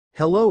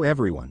Hello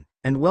everyone,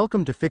 and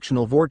welcome to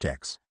Fictional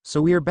Vortex.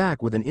 So we are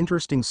back with an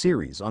interesting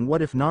series on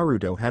what if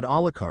Naruto had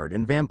Alucard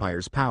and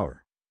vampires'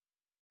 power.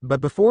 But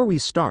before we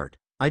start,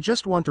 I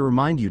just want to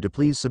remind you to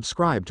please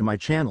subscribe to my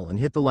channel and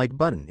hit the like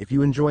button if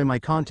you enjoy my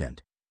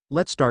content.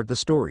 Let's start the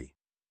story.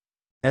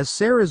 As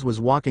Ceres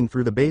was walking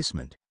through the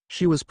basement,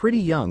 she was pretty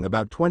young,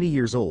 about 20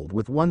 years old,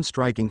 with one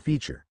striking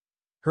feature.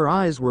 Her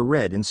eyes were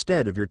red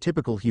instead of your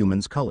typical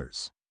human's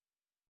colors.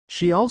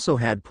 She also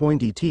had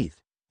pointy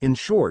teeth. In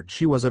short,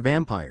 she was a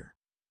vampire.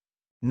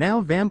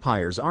 Now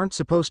vampires aren't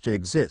supposed to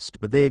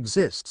exist, but they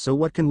exist, so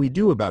what can we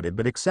do about it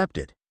but accept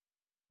it?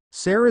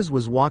 Ceres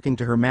was walking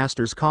to her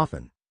master's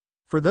coffin.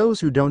 For those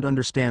who don't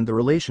understand the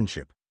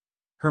relationship,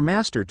 her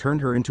master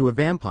turned her into a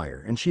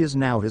vampire and she is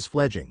now his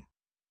fledgling.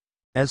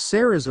 As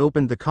Ceres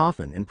opened the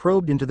coffin and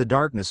probed into the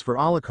darkness for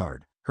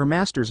Alucard, her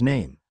master's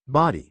name,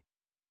 body,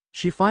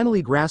 she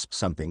finally grasped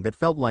something that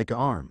felt like an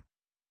arm.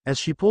 As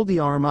she pulled the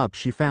arm up,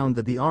 she found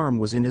that the arm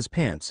was in his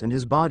pants and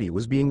his body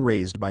was being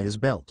raised by his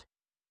belt.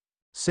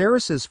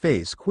 Ceres's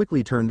face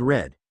quickly turned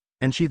red,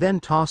 and she then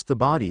tossed the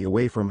body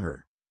away from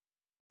her.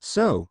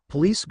 "So,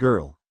 police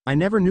girl, I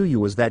never knew you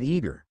was that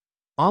eager."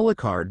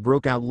 Alucard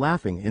broke out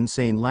laughing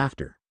insane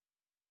laughter.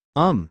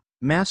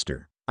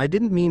 Master, I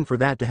didn't mean for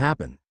that to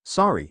happen,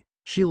 sorry,"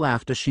 she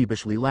laughed a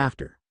sheepishly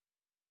laughter.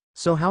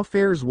 "So how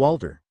fares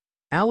Walter?"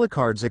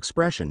 Alucard's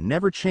expression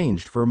never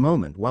changed for a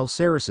moment while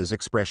Ceres's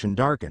expression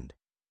darkened.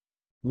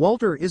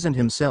 Walter isn't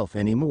himself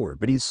anymore,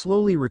 but he's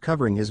slowly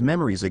recovering his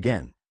memories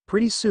again.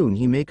 Pretty soon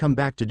he may come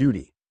back to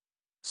duty.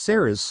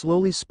 Ceres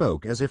slowly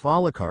spoke as if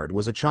Alucard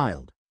was a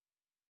child.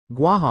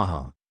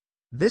 "Gwahaha.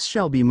 This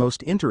shall be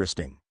most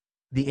interesting.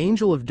 The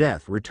Angel of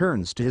Death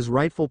returns to his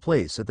rightful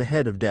place at the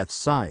head of Death's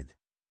scythe.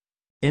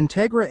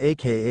 Integra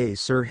aka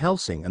Sir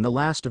Helsing, and the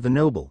last of the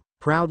noble,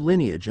 proud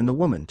lineage, and the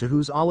woman to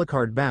whose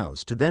Alucard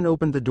bows to, then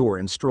opened the door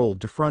and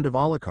strolled to front of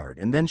Alucard,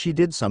 and then she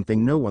did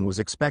something no one was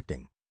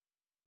expecting.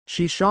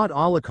 She shot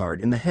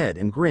Alucard in the head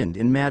and grinned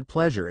in mad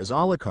pleasure as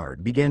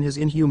Alucard began his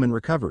inhuman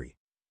recovery.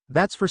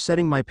 "That's for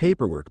setting my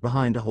paperwork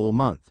behind a whole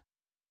month."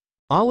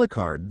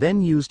 Alucard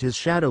then used his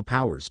shadow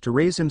powers to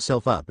raise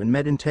himself up and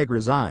met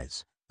Integra's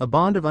eyes. A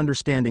bond of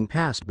understanding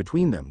passed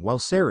between them while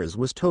Ceres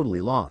was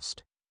totally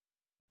lost.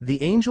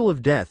 The Angel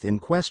of Death in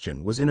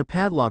question was in a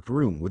padlocked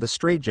room with a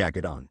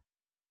straitjacket on,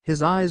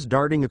 his eyes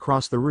darting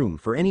across the room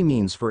for any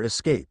means for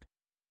escape.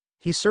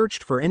 He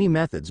searched for any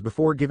methods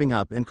before giving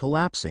up and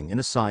collapsing in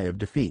a sigh of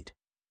defeat.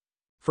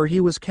 For he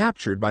was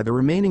captured by the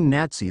remaining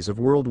Nazis of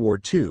World War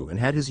II and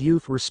had his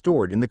youth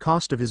restored in the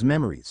cost of his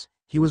memories.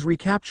 He was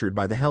recaptured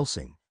by the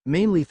Helsing,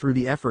 mainly through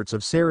the efforts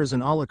of Ceres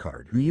and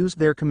Alucard, who used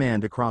their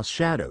command across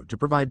Shadow to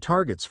provide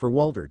targets for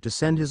Walter to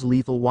send his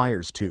lethal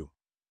wires to.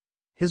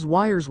 His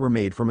wires were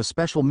made from a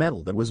special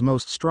metal that was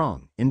most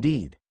strong,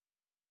 indeed.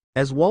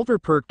 As Walter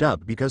perked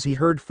up because he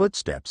heard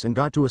footsteps and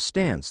got to a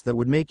stance that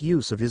would make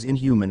use of his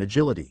inhuman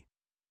agility,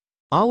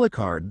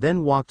 Alucard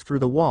then walked through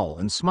the wall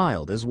and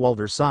smiled as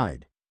Walter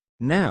sighed.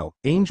 "Now,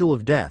 Angel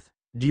of Death,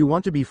 do you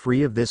want to be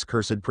free of this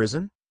cursed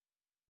prison?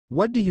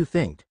 What do you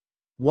think?"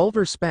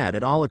 Walter spat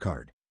at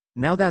Alucard.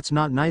 "Now that's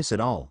not nice at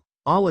all."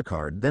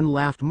 Alucard then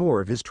laughed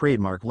more of his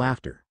trademark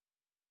laughter.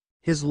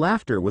 His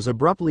laughter was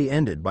abruptly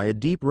ended by a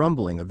deep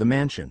rumbling of the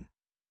mansion.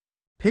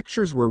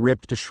 Pictures were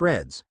ripped to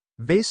shreds,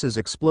 vases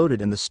exploded,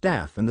 and the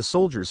staff and the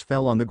soldiers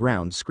fell on the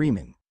ground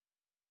screaming.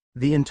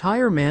 The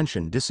entire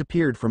mansion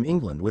disappeared from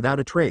England without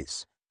a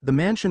trace. The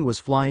mansion was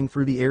flying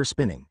through the air,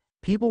 spinning.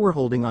 People were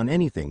holding on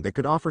anything that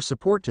could offer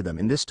support to them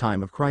in this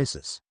time of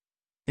crisis.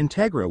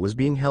 Integra was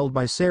being held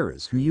by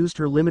Ceres, who used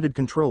her limited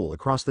control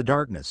across the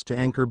darkness to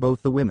anchor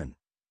both the women.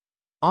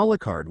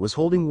 Alucard was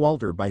holding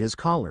Walter by his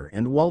collar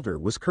and Walter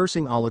was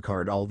cursing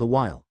Alucard all the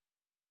while.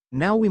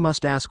 Now we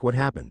must ask what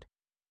happened.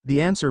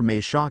 The answer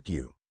may shock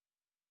you.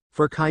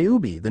 For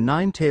Kyuubi, the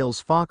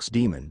nine-tails fox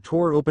demon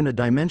tore open a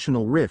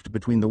dimensional rift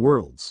between the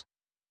worlds.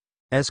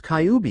 As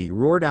Kyuubi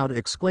roared out an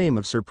exclaim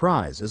of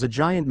surprise as a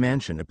giant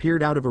mansion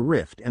appeared out of a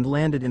rift and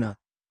landed in a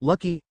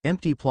lucky,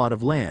 empty plot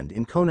of land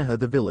in Konoha,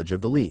 the village of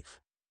the leaf.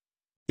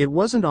 It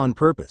wasn't on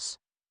purpose.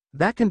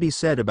 That can be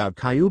said about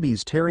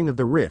Kyuubi's tearing of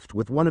the rift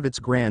with one of its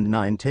grand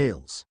nine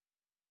tails.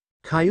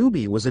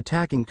 Kyuubi was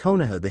attacking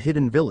Konoha, the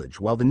hidden village,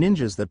 while the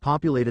ninjas that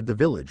populated the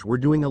village were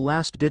doing a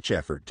last-ditch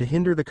effort to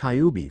hinder the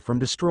Kyuubi from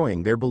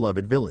destroying their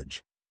beloved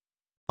village.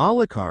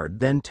 Alucard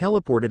then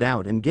teleported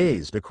out and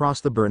gazed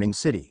across the burning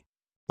city.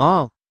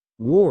 "Ah!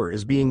 War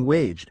is being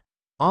waged!"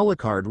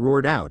 Alucard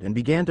roared out and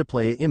began to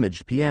play an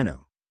imaged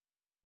piano.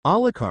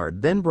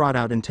 Alucard then brought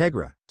out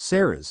Integra,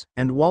 Ceres,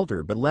 and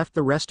Walter, but left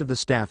the rest of the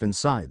staff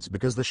inside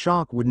because the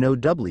shock would no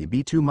doubly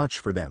be too much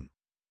for them.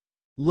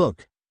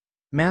 "Look,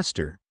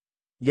 Master.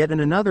 Yet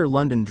in another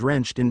London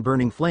drenched in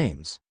burning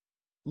flames.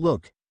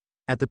 Look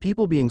at the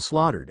people being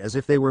slaughtered as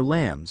if they were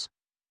lambs."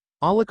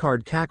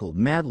 Alucard cackled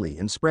madly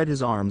and spread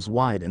his arms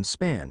wide and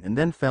span and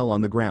then fell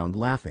on the ground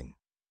laughing.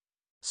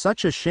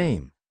 "Such a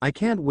shame. I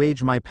can't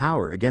wage my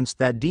power against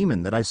that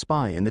demon that I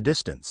spy in the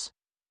distance."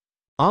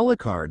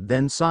 Alucard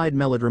then sighed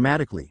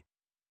melodramatically.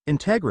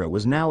 Integra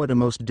was now at a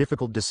most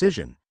difficult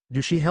decision.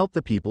 Do she help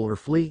the people or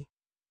flee?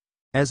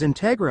 As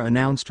Integra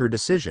announced her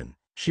decision,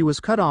 she was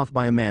cut off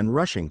by a man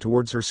rushing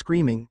towards her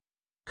screaming,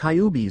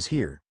 "Kyuubi's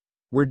here.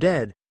 We're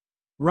dead.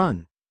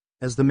 Run."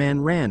 As the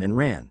man ran and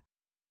ran,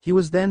 he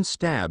was then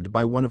stabbed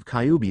by one of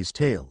Kyuubi's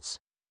tails.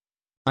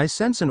 "I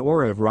sense an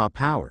aura of raw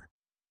power.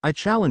 I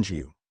challenge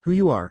you, who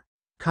you are."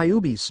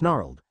 Kyuubi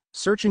snarled,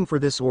 searching for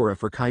this aura,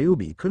 for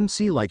Kyuubi couldn't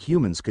see like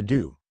humans could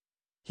do.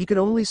 He could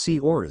only see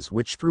auras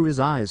which through his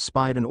eyes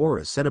spied an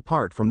aura set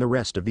apart from the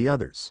rest of the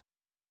others.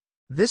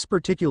 This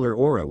particular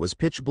aura was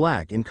pitch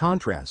black in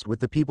contrast with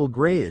the people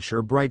grayish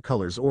or bright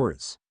colors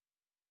auras.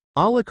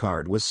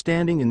 Alucard was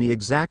standing in the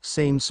exact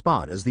same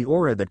spot as the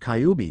aura that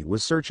Kyuubi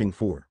was searching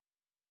for.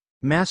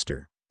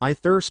 "Master, I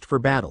thirst for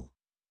battle.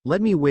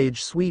 Let me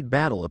wage sweet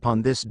battle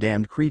upon this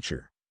damned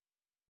creature."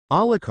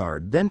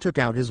 Alucard then took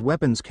out his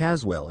weapons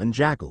Caswell and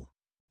Jackal.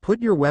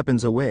 "Put your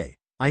weapons away.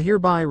 I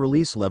hereby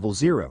release level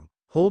 0,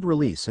 hold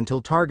release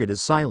until target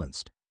is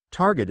silenced.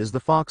 Target is the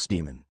fox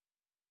demon."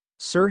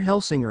 Sir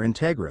Helsinger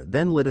Integra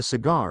then lit a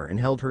cigar and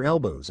held her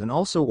elbows and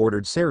also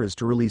ordered Ceres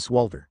to release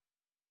Walter.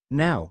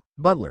 "Now,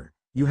 Butler,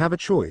 you have a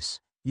choice.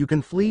 You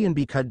can flee and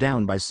be cut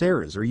down by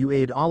Ceres, or you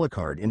aid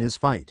Alucard in his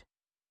fight."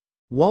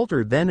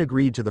 Walter then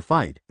agreed to the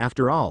fight.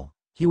 After all,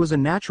 he was a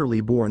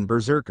naturally born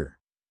berserker.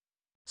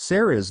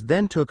 Ceres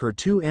then took her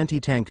 2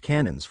 anti-tank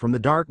cannons from the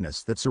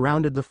darkness that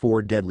surrounded the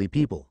 4 deadly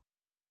people.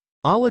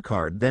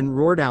 Alucard then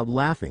roared out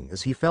laughing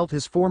as he felt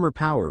his former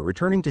power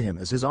returning to him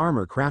as his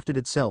armor crafted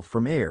itself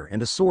from air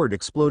and a sword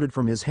exploded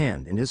from his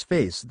hand and his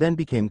face then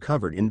became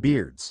covered in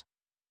beards.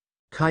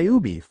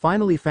 Kyuubi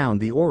finally found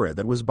the aura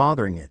that was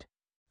bothering it.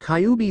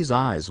 Kyuubi's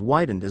eyes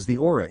widened as the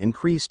aura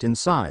increased in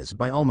size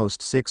by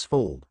almost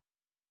 6-fold.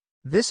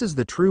 This is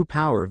the true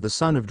power of the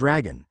son of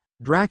dragon,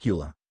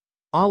 Dracula.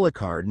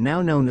 Alucard,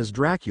 now known as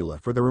Dracula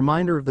for the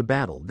reminder of the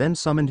battle, then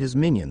summoned his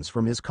minions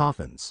from his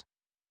coffins.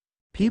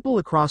 People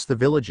across the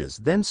villages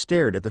then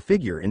stared at the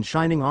figure in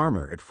shining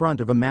armor at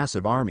front of a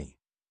massive army.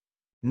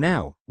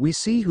 "Now, we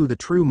see who the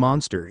true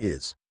monster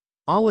is."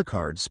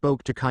 Alucard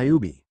spoke to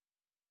Kyuubi.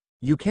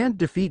 "You can't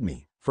defeat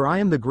me, for I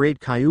am the great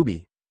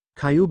Kyuubi."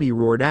 Kyuubi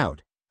roared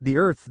out. The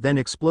earth then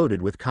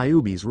exploded with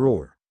Kyuubi's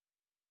roar.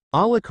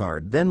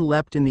 Alucard then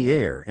leapt in the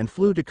air and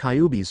flew to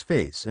Kyuubi's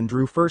face and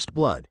drew first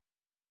blood.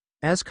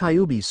 As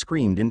Kyuubi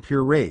screamed in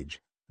pure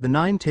rage, the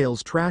 9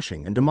 tails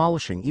trashing and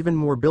demolishing even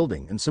more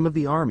building and some of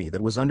the army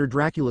that was under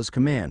Dracula's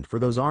command, for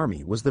those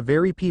army was the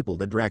very people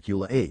that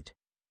Dracula ate.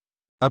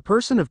 A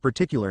person of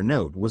particular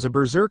note was a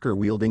berserker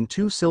wielding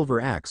 2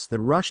 silver axes that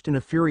rushed in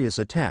a furious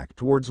attack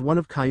towards one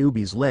of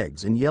Kyuubi's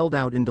legs and yelled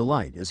out in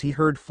delight as he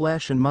heard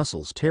flesh and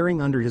muscles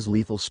tearing under his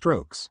lethal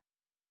strokes.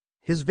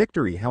 His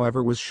victory,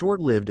 however, was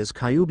short-lived as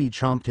Kyuubi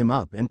chomped him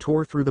up and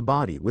tore through the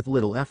body with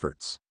little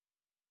efforts.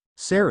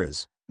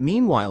 Ceres,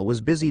 meanwhile,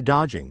 was busy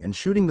dodging and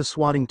shooting the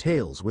swatting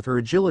tails with her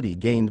agility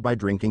gained by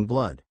drinking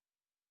blood.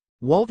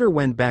 Walter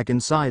went back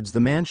inside the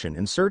mansion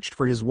and searched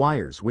for his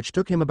wires, which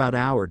took him about an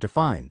hour to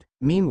find.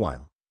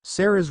 Meanwhile,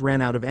 Ceres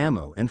ran out of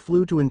ammo and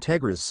flew to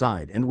Integra's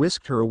side and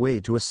whisked her away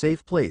to a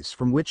safe place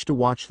from which to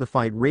watch the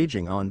fight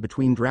raging on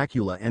between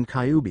Dracula and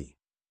Kyuubi.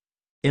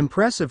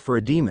 Impressive for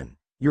a demon,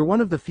 you're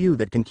one of the few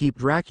that can keep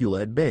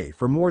Dracula at bay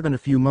for more than a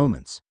few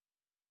moments.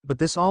 But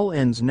this all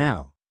ends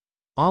now.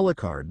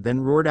 Alucard then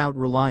roared out,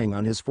 relying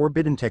on his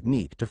forbidden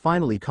technique to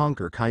finally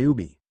conquer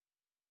Kyuubi.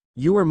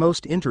 "You are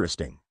most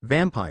interesting,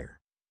 vampire.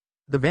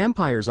 The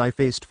vampires I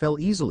faced fell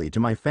easily to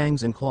my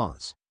fangs and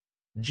claws.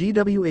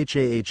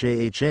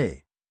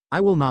 Gwhahahaha, I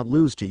will not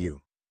lose to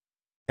you."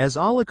 As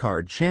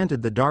Alucard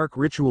chanted the dark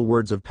ritual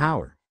words of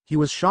power, he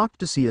was shocked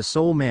to see a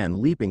soul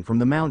man leaping from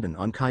the mountain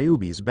on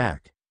Kyuubi's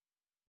back.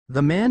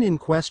 The man in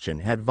question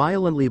had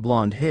violently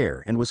blonde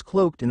hair and was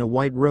cloaked in a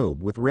white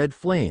robe with red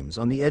flames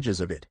on the edges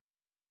of it.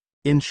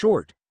 In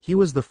short, he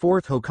was the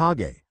 4th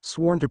Hokage,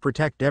 sworn to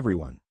protect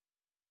everyone.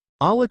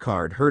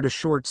 Alucard heard a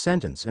short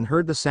sentence and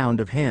heard the sound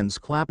of hands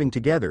clapping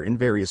together in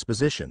various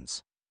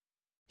positions.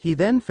 He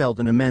then felt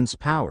an immense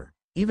power,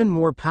 even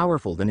more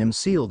powerful than him,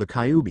 seal the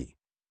Kyuubi.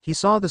 He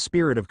saw the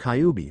spirit of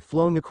Kyuubi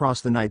flowing across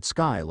the night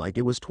sky like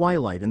it was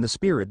twilight, and the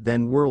spirit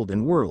then whirled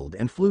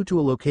and flew to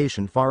a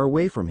location far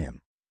away from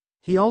him.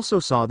 He also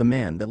saw the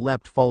man that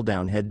leapt fall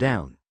down head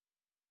down.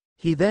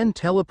 He then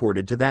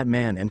teleported to that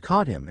man and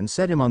caught him and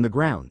set him on the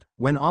ground,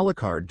 when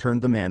Alucard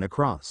turned the man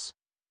across.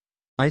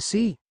 "I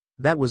see."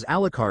 That was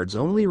Alucard's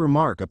only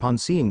remark upon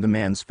seeing the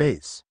man's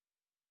face.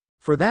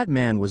 For that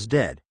man was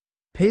dead.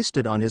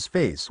 Pasted on his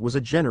face was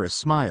a generous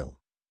smile.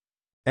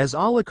 As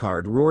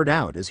Alucard roared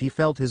out as he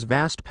felt his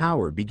vast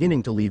power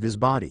beginning to leave his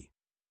body.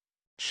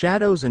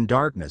 Shadows and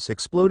darkness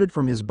exploded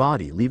from his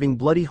body, leaving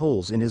bloody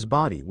holes in his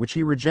body which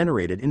he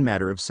regenerated in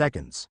matter of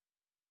seconds.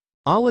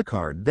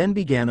 Alucard then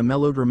began a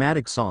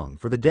melodramatic song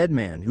for the dead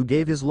man who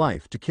gave his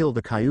life to kill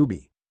the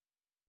Kyuubi.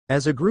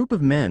 As a group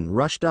of men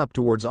rushed up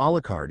towards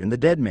Alucard and the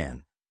dead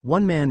man,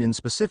 one man in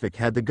specific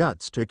had the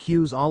guts to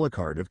accuse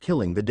Alucard of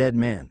killing the dead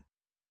man.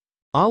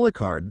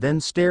 Alucard then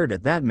stared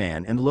at that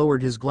man and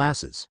lowered his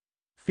glasses.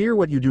 "Fear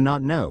what you do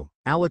not know."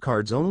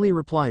 Alucard's only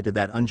reply to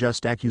that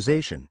unjust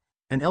accusation.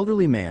 An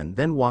elderly man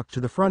then walked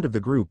to the front of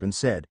the group and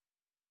said,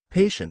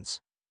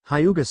 "Patience.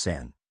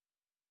 Hyuga-san.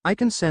 I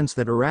can sense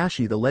that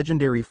Arashi, the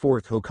legendary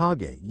fourth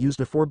Hokage,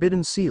 used a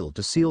forbidden seal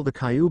to seal the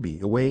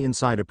Kyuubi away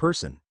inside a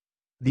person.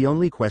 The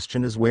only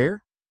question is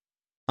where?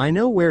 I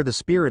know where the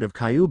spirit of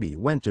Kyuubi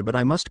went to, but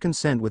I must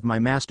consent with my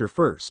master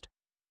first.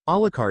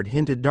 Alucard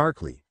hinted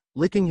darkly,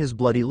 licking his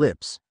bloody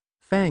lips,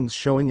 fangs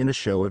showing in a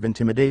show of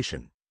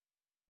intimidation.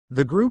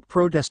 The group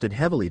protested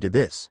heavily to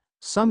this.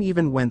 Some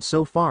even went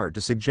so far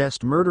to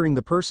suggest murdering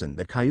the person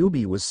that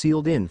Kyuubi was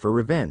sealed in for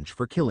revenge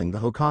for killing the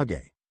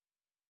Hokage.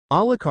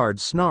 Alucard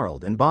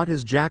snarled and brought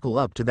his jackal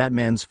up to that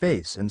man's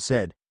face and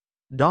said,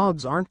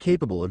 "Dogs aren't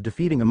capable of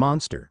defeating a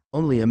monster,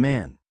 only a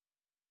man."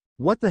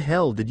 "What the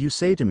hell did you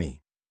say to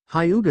me?"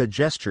 Hyuga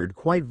gestured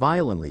quite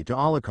violently to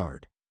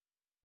Alucard.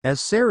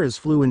 As Ceres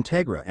flew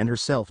Integra and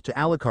herself to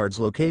Alucard's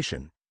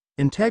location,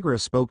 Integra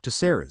spoke to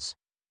Ceres.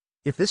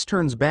 "If this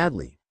turns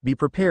badly, be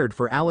prepared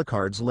for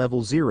Alucard's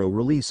level 0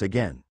 release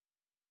again."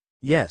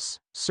 "Yes,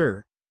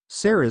 sir."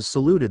 Ceres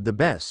saluted the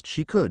best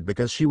she could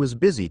because she was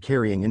busy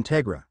carrying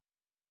Integra.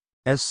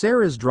 As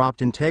Ceres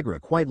dropped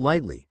Integra quite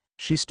lightly,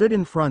 she stood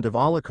in front of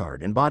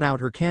Alucard and brought out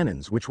her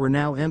cannons, which were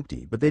now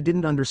empty, but they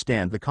didn't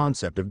understand the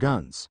concept of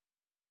guns.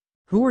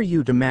 "Who are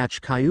you to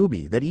match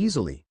Kyuubi that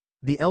easily?"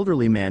 the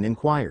elderly man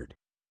inquired.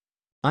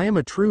 "I am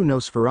a true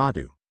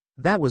Nosferatu."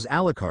 That was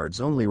Alucard's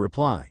only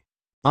reply.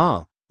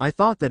 "Ah, I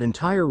thought that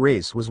entire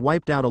race was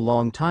wiped out a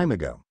long time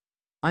ago.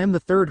 I am the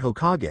third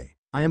Hokage.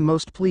 I am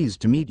most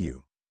pleased to meet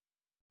you.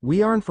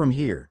 We aren't from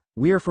here,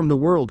 we are from the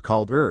world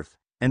called Earth,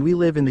 and we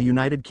live in the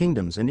United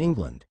Kingdoms and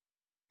England."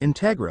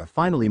 Integra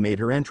finally made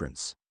her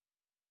entrance.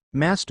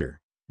 "Master,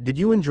 did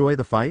you enjoy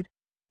the fight?"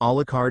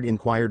 Alucard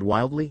inquired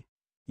wildly.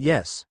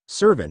 "Yes,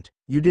 servant,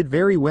 you did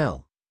very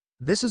well.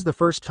 This is the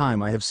first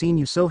time I have seen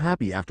you so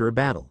happy after a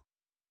battle."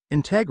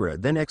 Integra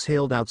then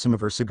exhaled out some of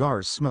her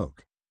cigar's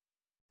smoke.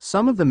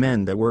 Some of the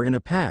men that were in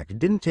a pack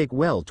didn't take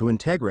well to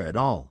Integra at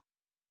all.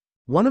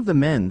 One of the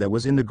men that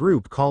was in the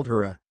group called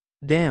her a,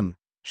 "Damn,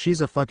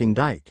 she's a fucking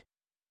dyke."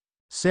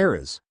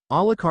 Ceres,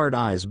 Alucard's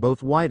eyes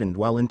both widened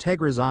while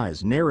Integra's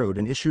eyes narrowed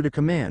and issued a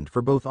command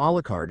for both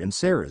Alucard and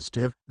Ceres to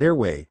have their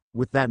way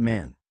with that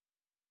man.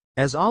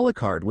 As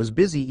Alucard was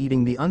busy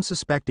eating the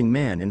unsuspecting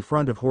man in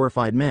front of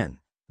horrified men,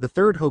 the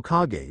third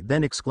Hokage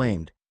then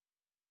exclaimed,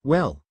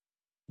 "Well,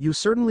 you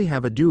certainly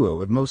have a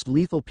duo of most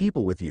lethal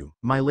people with you,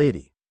 my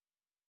lady."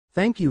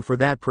 "Thank you for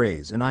that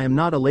praise, and I am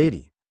not a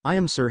lady, I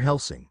am Sir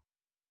Helsing."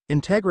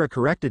 Integra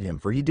corrected him,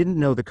 for he didn't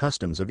know the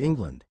customs of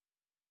England.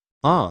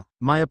 "Ah,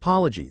 my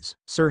apologies,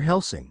 Sir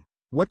Helsing.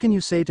 What can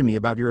you say to me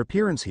about your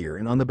appearance here,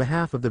 and on the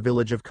behalf of the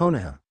village of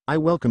Konoha, I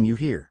welcome you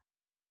here."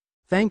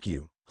 "Thank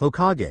you,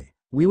 Hokage.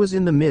 We was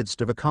in the midst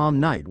of a calm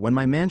night when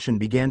my mansion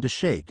began to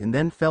shake and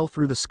then fell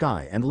through the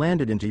sky and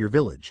landed into your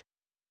village.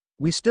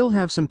 We still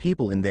have some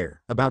people in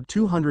there, about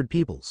 200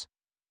 peoples."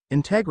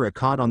 Integra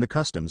caught on the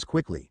customs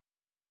quickly.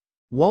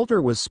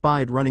 Walter was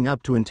spied running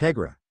up to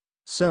Integra.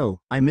 "So,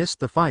 I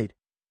missed the fight?"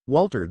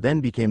 Walter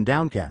then became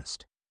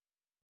downcast.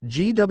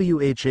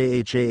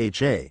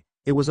 "Gwhahahaha,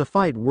 it was a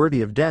fight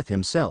worthy of death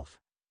himself."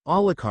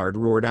 Alucard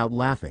roared out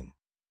laughing.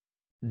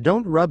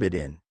 "Don't rub it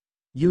in.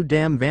 You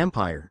damn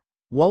vampire,"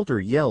 Walter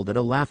yelled at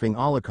a laughing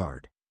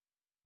Alucard.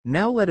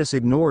 "Now let us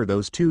ignore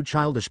those two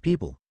childish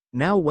people.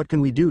 Now what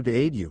can we do to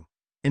aid you?"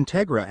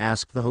 Integra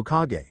asked the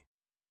Hokage.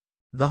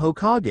 The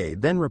Hokage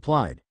then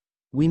replied,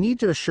 "We need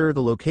to assure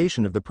the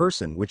location of the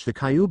person which the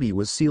Kyuubi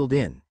was sealed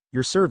in,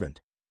 your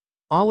servant.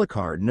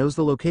 Alucard knows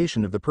the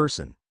location of the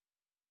person.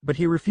 But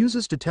he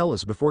refuses to tell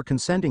us before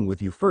consenting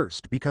with you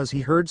first because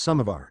he heard some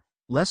of our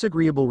less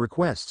agreeable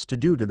requests to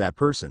do to that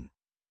person.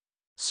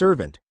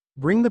 Servant,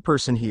 bring the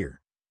person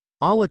here."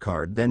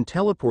 Alucard then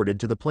teleported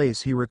to the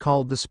place he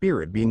recalled the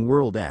spirit being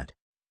whirled at.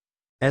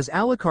 As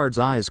Alucard's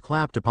eyes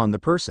clapped upon the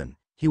person,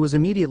 he was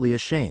immediately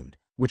ashamed,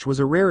 which was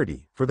a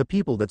rarity for the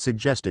people that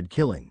suggested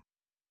killing.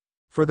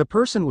 For the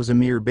person was a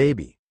mere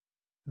baby.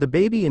 The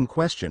baby in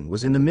question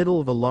was in the middle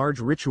of a large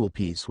ritual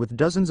piece with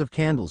dozens of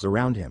candles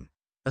around him.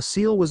 A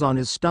seal was on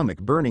his stomach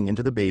burning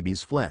into the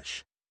baby's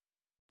flesh.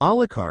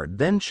 Alucard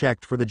then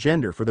checked for the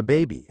gender for the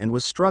baby and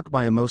was struck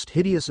by a most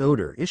hideous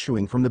odor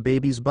issuing from the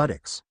baby's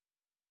buttocks.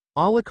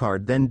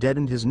 Alucard then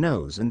deadened his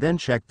nose and then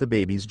checked the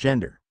baby's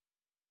gender.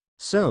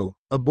 "So,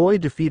 a boy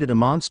defeated a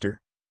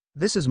monster?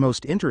 This is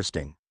most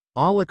interesting,"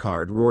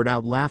 Alucard roared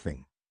out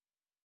laughing.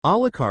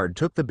 Alucard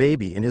took the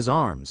baby in his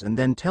arms and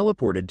then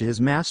teleported to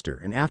his master,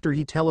 and after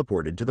he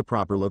teleported to the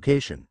proper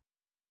location,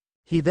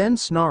 he then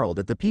snarled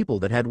at the people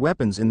that had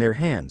weapons in their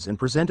hands and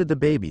presented the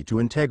baby to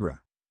Integra.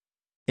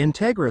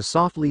 Integra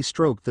softly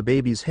stroked the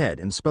baby's head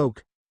and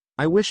spoke,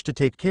 "I wish to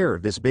take care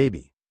of this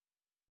baby."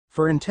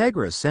 For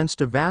Integra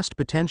sensed a vast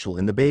potential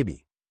in the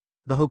baby.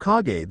 The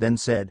Hokage then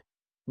said,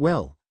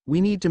 "Well,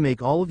 we need to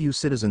make all of you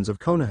citizens of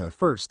Konoha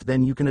first,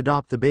 then you can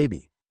adopt the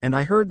baby. And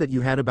I heard that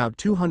you had about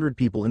 200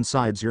 people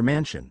inside your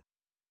mansion.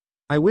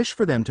 I wish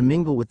for them to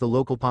mingle with the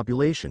local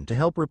population to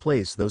help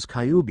replace those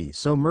Kyuubi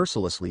so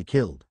mercilessly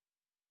killed."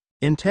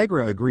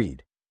 Integra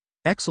agreed.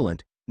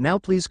 "Excellent, now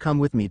please come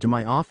with me to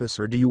my office,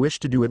 or do you wish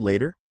to do it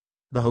later?"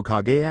 the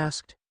Hokage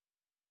asked.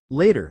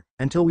 "Later,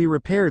 until we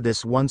repair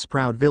this once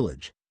proud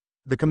village."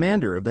 the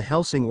commander of the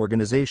Hellsing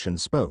organization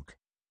spoke.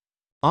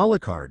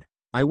 Alucard,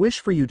 I wish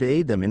for you to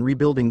aid them in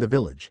rebuilding the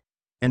village.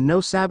 And no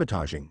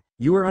sabotaging,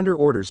 you are under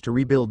orders to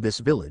rebuild this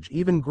village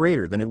even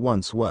greater than it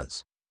once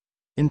was.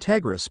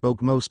 Integra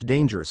spoke most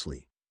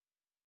dangerously.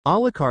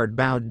 Alucard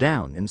bowed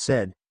down and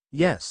said,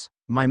 yes,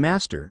 my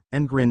master,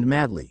 and grinned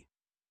madly.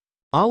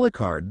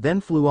 Alucard then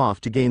flew off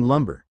to gain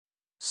lumber.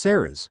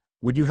 Ceres,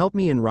 would you help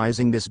me in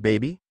raising this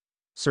baby?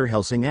 Sir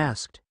Hellsing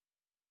asked.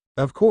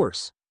 Of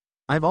course.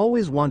 I've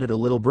always wanted a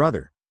little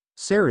brother.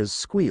 Ceres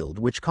squealed,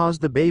 which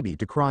caused the baby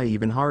to cry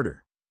even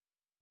harder.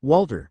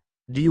 Walter,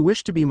 do you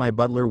wish to be my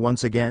butler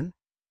once again?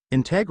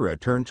 Integra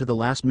turned to the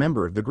last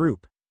member of the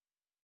group.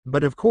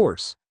 But of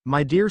course,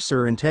 my dear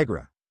Sir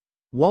Integra.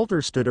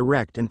 Walter stood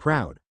erect and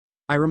proud.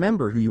 I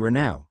remember who you are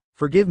now,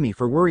 forgive me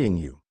for worrying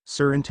you,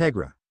 Sir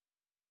Integra.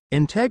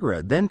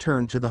 Integra then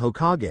turned to the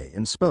Hokage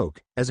and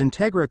spoke, as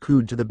Integra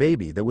cooed to the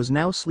baby that was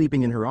now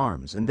sleeping in her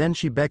arms, and then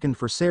she beckoned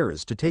for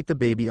Ceres to take the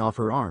baby off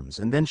her arms,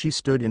 and then she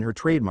stood in her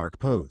trademark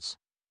pose.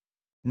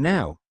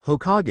 Now,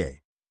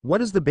 Hokage,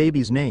 what is the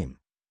baby's name?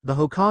 The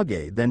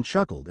Hokage then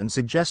chuckled and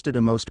suggested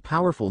a most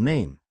powerful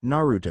name,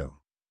 Naruto.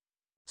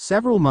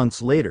 Several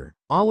months later,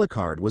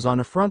 Alucard was on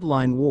a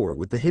front-line war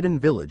with the hidden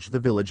village, the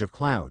Village of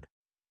Cloud.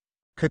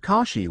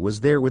 Kakashi was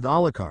there with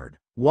Alucard.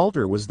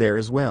 Walter was there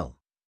as well.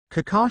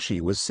 Kakashi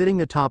was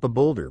sitting atop a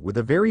boulder with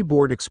a very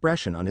bored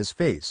expression on his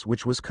face,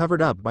 which was covered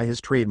up by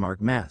his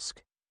trademark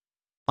mask.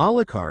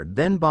 Alucard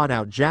then bought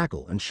out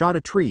Jackal and shot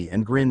a tree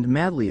and grinned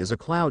madly as a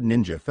cloud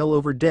ninja fell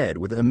over dead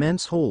with an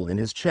immense hole in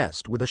his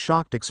chest with a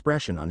shocked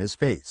expression on his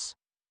face.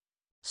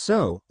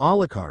 So,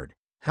 Alucard,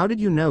 how did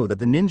you know that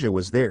the ninja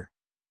was there?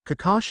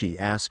 Kakashi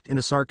asked in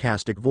a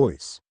sarcastic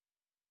voice.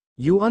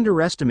 You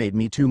underestimate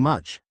me too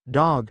much,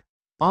 dog.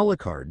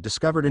 Alucard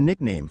discovered a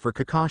nickname for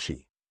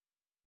Kakashi.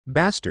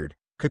 Bastard.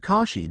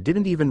 Kakashi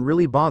didn't even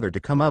really bother to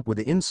come up with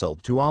the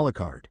insult to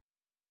Alucard.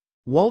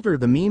 Walter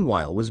the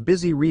meanwhile was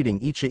busy reading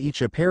Icha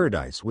Icha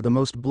Paradise with a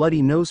most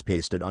bloody nose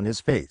pasted on his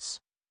face.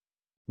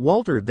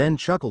 Walter then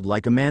chuckled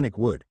like a maniac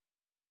would.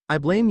 I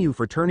blame you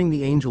for turning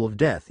the angel of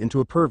death into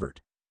a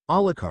pervert.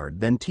 Alucard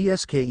then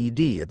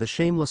tsked at the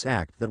shameless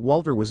act that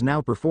Walter was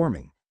now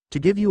performing. To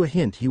give you a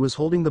hint, he was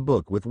holding the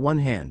book with one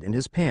hand and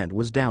his pant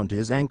was down to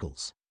his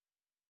ankles.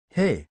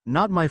 Hey,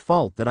 not my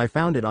fault that I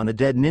found it on a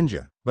dead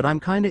ninja, but I'm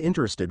kinda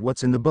interested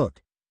what's in the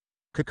book.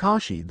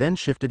 Kakashi then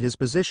shifted his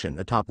position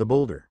atop the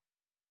boulder.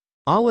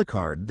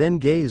 Alucard then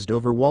gazed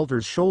over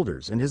Walter's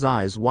shoulders and his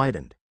eyes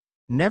widened.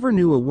 Never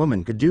knew a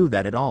woman could do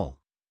that at all.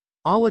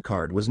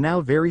 Alucard was now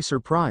very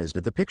surprised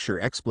at the picture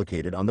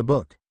explicated on the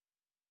book.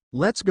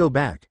 Let's go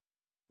back.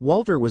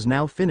 Walter was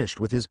now finished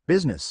with his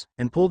business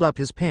and pulled up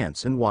his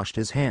pants and washed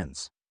his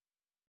hands.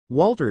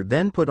 Walter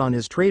then put on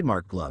his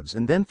trademark gloves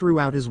and then threw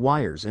out his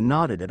wires and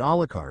nodded at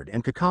Alucard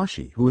and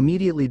Kakashi, who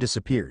immediately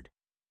disappeared.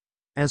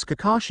 As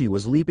Kakashi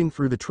was leaping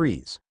through the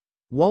trees,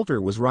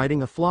 Walter was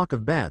riding a flock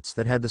of bats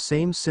that had the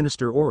same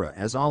sinister aura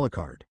as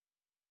Alucard.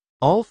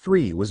 All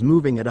three was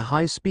moving at a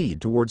high speed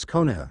towards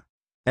Konoha.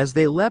 As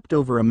they leapt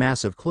over a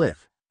massive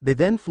cliff, they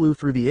then flew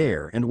through the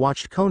air and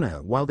watched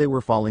Konoha while they were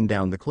falling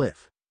down the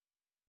cliff.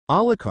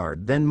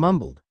 Alucard then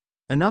mumbled,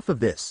 enough of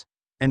this,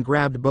 and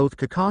grabbed both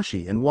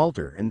Kakashi and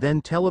Walter and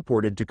then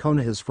teleported to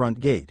Konoha's front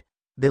gate.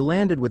 They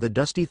landed with a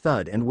dusty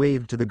thud and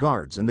waved to the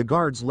guards, and the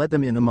guards let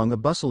them in among a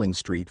bustling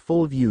street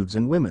full of youths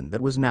and women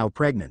that was now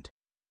pregnant.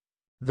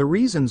 The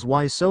reasons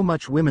why so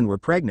much women were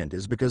pregnant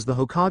is because the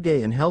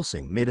Hokage and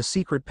Hellsing made a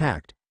secret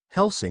pact.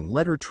 Hellsing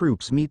let her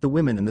troops meet the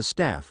women and the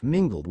staff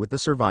mingled with the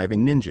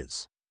surviving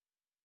ninjas.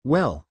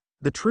 Well,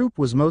 the troop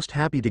was most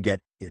happy to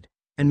get it,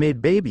 and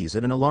made babies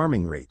at an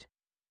alarming rate.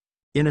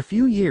 In a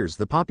few years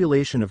the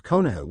population of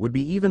Konoha would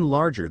be even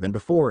larger than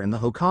before, and the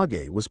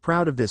Hokage was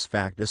proud of this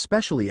fact,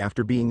 especially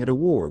after being at a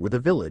war with a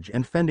village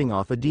and fending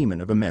off a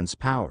demon of immense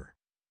power.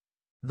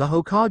 The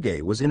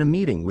Hokage was in a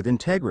meeting with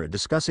Integra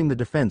discussing the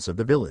defense of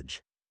the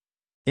village.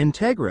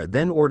 Integra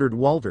then ordered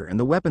Walter and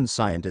the weapons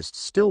scientists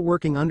still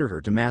working under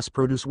her to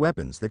mass-produce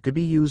weapons that could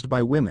be used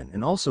by women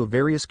and also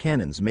various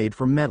cannons made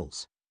from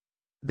metals.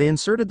 They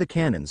inserted the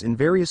cannons in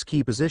various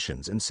key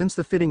positions, and since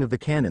the fitting of the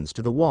cannons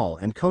to the wall,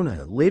 and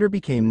Konoha later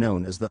became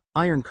known as the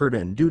Iron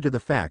Curtain due to the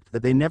fact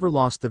that they never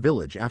lost the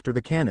village after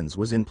the cannons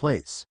was in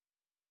place.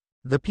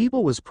 The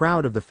people was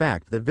proud of the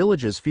fact that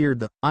villages feared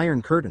the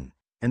Iron Curtain,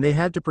 and they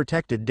had to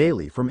protect it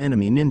daily from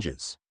enemy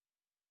ninjas.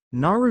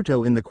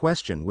 Naruto in the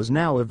question was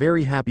now a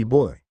very happy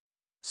boy.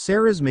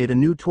 Ceres made a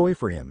new toy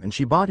for him and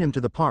she bought him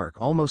to the park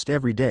almost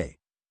every day.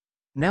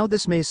 Now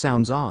this may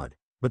sound odd,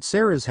 but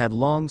Ceres had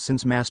long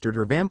since mastered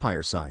her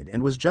vampire side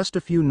and was just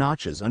a few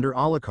notches under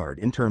Alucard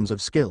in terms of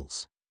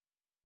skills.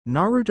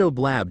 Naruto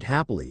blabbed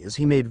happily as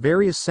he made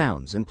various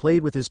sounds and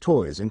played with his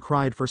toys and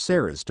cried for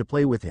Ceres to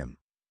play with him.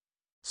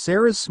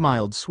 Ceres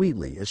smiled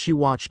sweetly as she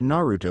watched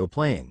Naruto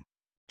playing.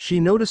 She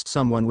noticed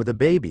someone with a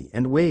baby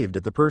and waved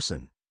at the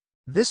person.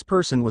 This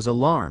person was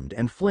alarmed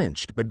and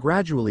flinched but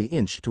gradually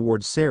inched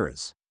towards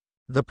Ceres.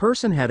 The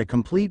person had a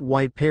complete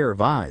white pair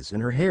of eyes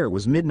and her hair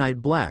was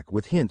midnight black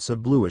with hints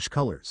of bluish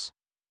colors.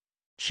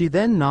 She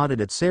then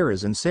nodded at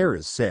Ceres and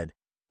Ceres said,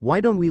 Why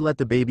don't we let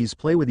the babies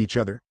play with each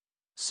other?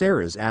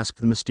 Ceres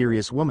asked the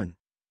mysterious woman.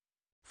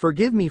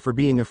 Forgive me for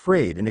being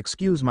afraid and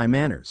excuse my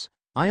manners.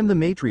 I am the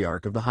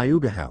matriarch of the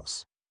Hyuga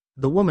house.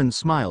 The woman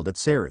smiled at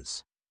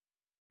Ceres.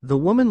 The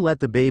woman let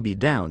the baby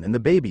down and the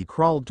baby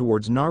crawled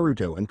towards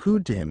Naruto and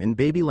cooed to him in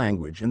baby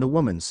language, and the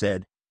woman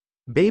said,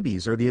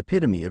 "Babies are the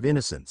epitome of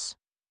innocence."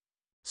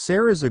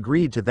 Ceres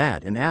agreed to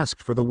that and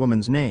asked for the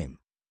woman's name.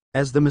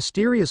 As the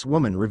mysterious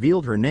woman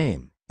revealed her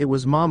name, it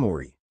was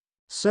Mamori.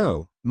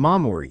 So,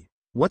 Mamori,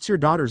 what's your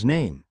daughter's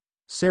name?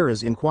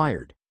 Ceres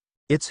inquired.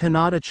 It's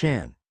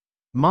Hinata-chan.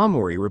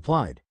 Mamori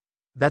replied.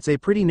 That's a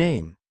pretty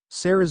name.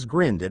 Ceres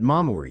grinned at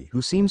Mamori,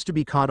 who seems to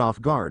be caught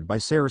off guard by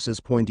Ceres's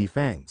pointy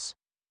fangs.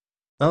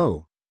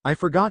 Oh, I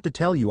forgot to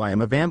tell you I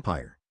am a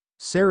vampire.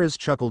 Ceres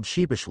chuckled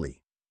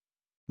sheepishly.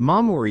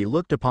 Mamori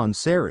looked upon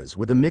Ceres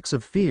with a mix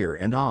of fear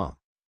and awe.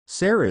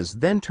 Ceres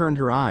then turned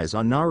her eyes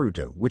on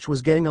Naruto, which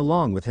was getting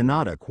along with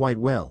Hinata quite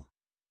well.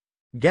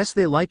 Guess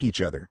they like each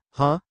other,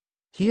 huh?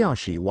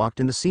 Hiyashi walked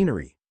in the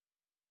scenery.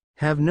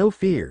 Have no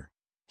fear.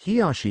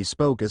 Hiyashi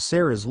spoke as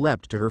Ceres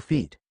leapt to her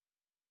feet.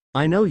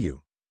 I know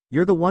you.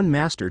 You're the one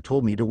Master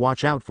told me to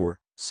watch out for,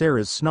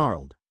 Ceres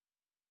snarled.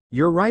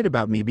 You're right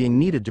about me being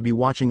needed to be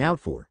watching out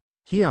for,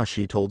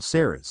 Hiyashi told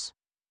Ceres.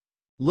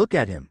 Look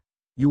at him.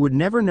 You would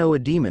never know a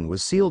demon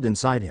was sealed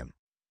inside him.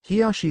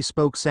 Hiyashi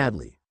spoke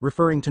sadly,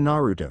 referring to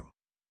Naruto.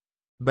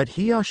 But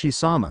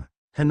Hiyashi-sama,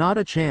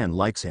 Hinata-chan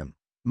likes him.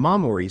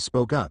 Mamori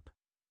spoke up.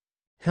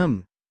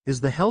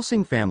 Is the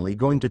Hellsing family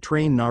going to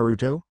train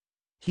Naruto?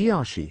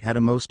 Hiyashi had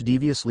a most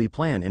deviously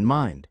plan in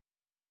mind.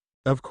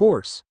 Of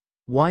course.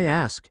 Why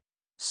ask?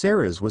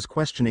 Ceres was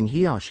questioning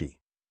Hiyashi.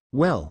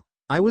 Well,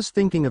 I was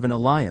thinking of an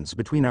alliance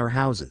between our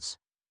houses.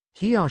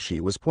 Hiyashi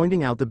was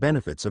pointing out the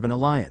benefits of an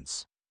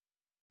alliance.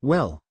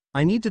 Well,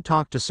 I need to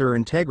talk to Sir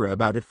Integra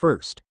about it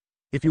first.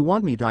 If you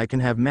want me to, I can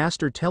have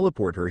Master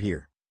teleport her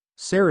here.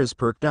 Ceres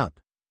perked up.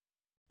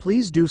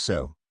 Please do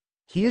so.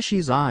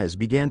 Hiyashi's eyes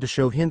began to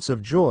show hints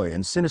of joy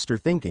and sinister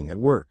thinking at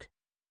work.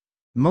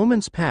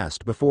 Moments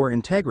passed before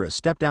Integra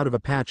stepped out of a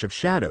patch of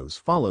shadows,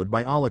 followed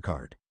by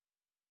Alucard.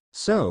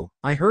 So,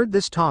 I heard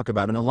this talk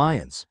about an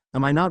alliance,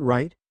 am I not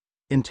right?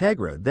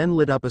 Integra then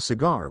lit up a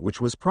cigar, which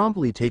was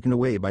promptly taken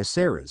away by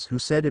Ceres, who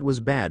said it was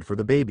bad for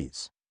the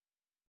babies.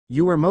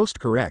 You are most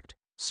correct,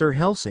 Sir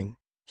Hellsing.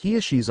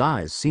 Hiyashi's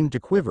eyes seemed to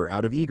quiver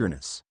out of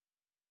eagerness.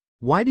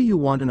 Why do you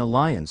want an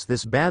alliance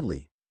this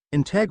badly?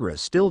 Integra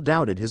still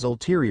doubted his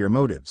ulterior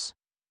motives.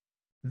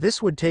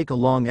 This would take a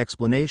long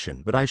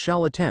explanation, but I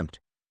shall attempt.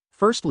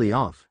 Firstly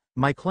off,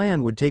 my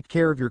clan would take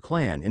care of your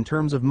clan in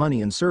terms of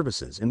money and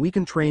services, and we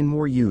can train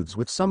more youths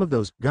with some of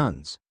those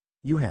guns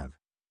you have.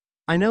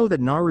 I know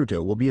that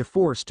Naruto will be a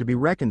force to be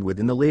reckoned with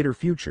in the later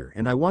future,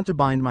 and I want to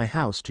bind my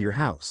house to your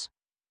house.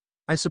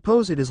 I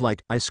suppose it is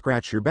like, I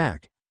scratch your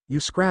back,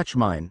 you scratch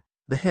mine,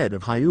 the head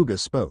of Hyuga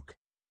spoke.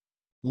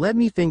 Let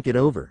me think it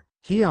over,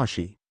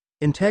 Hiyashi.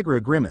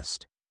 Integra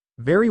grimaced.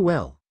 Very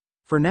well.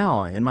 For now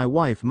I and my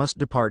wife must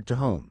depart to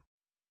home.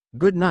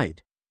 Good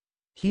night.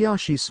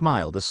 Hiyashi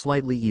smiled a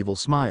slightly evil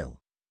smile.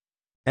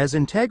 As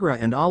Integra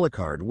and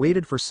Alucard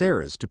waited for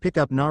Ceres to pick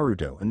up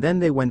Naruto, and then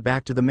they went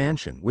back to the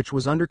mansion which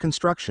was under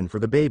construction for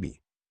the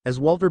baby, as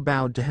Walter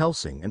bowed to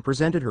Hellsing and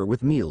presented her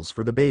with meals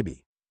for the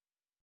baby.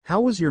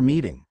 How was your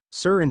meeting,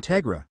 Sir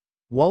Integra?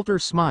 Walter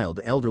smiled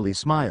an elderly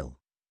smile.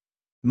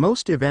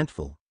 Most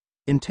eventful.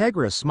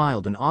 Integra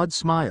smiled an odd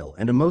smile,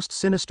 and a most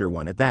sinister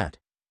one at that.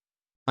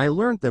 I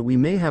learnt that we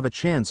may have a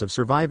chance of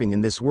surviving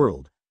in this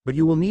world, but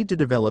you will need to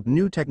develop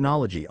new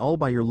technology all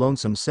by your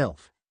lonesome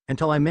self,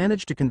 until I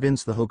manage to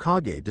convince the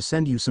Hokage to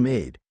send you some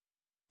aid.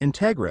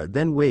 Integra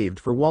then waved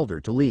for Walter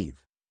to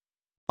leave.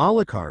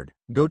 Alucard,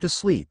 go to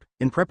sleep,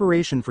 in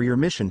preparation for your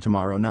mission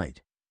tomorrow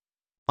night.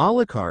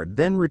 Alucard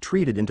then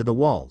retreated into the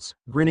walls,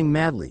 grinning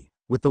madly,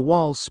 with the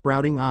walls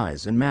sprouting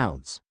eyes and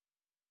mouths.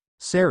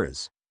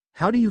 Ceres,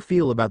 how do you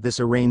feel about this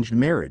arranged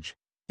marriage?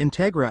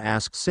 Integra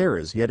asked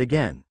Ceres yet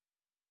again.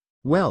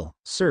 Well,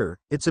 sir,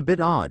 it's a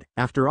bit odd,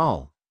 after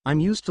all, I'm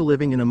used to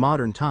living in a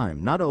modern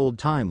time, not old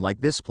time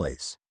like this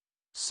place.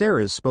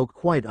 Ceres spoke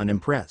quite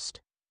unimpressed.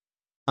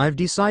 I've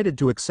decided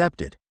to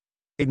accept it.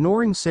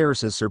 Ignoring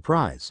Ceres's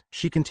surprise,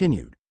 she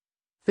continued.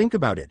 Think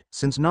about it,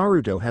 since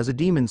Naruto has a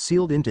demon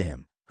sealed into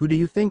him, who do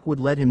you think would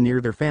let him near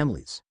their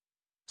families?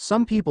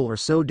 Some people are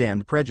so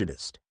damned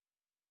prejudiced.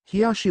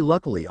 Hiyashi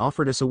luckily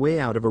offered us a way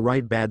out of a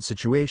right bad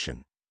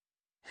situation.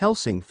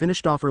 Hellsing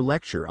finished off her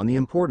lecture on the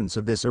importance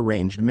of this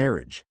arranged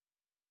marriage.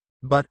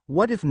 But,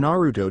 what if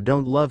Naruto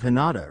don't love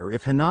Hinata, or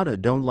if Hinata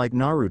don't like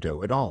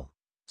Naruto at all?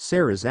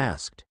 Ceres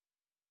asked.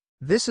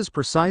 This is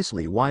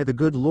precisely why the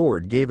good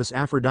Lord gave us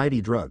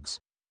Aphrodite drugs.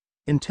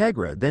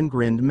 Integra then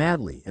grinned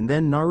madly, and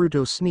then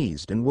Naruto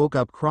sneezed and woke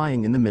up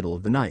crying in the middle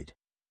of the night.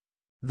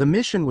 The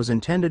mission was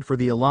intended for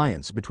the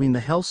alliance between the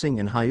Hellsing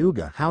and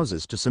Hyuga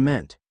houses to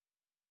cement.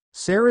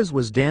 Ceres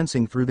was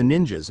dancing through the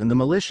ninjas and the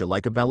militia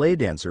like a ballet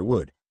dancer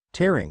would,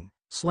 tearing,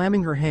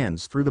 slamming her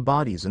hands through the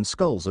bodies and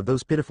skulls of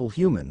those pitiful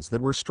humans that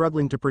were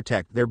struggling to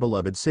protect their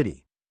beloved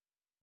city.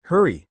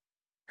 Hurry!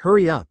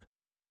 Hurry up!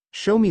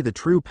 Show me the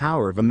true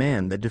power of a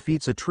man that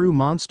defeats a true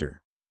monster.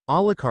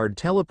 Alucard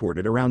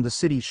teleported around the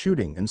city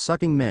shooting and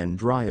sucking men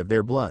dry of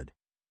their blood.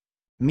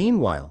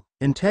 Meanwhile,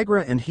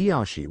 Integra and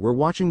Hiyashi were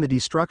watching the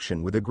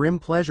destruction with a grim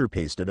pleasure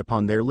pasted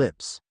upon their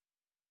lips.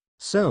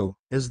 "So,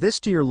 is this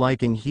to your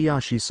liking,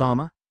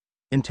 Hiyashi-sama?"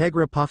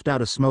 Integra puffed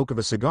out a smoke of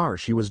a cigar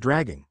she was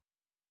dragging.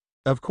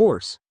 "Of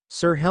course,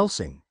 Sir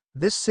Helsing,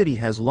 this city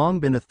has long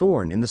been a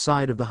thorn in the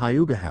side of the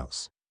Hyuga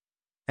house.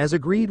 As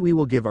agreed, we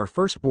will give our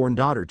firstborn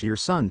daughter to your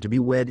son to be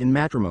wed in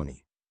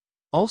matrimony.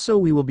 Also,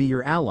 we will be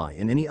your ally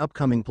in any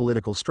upcoming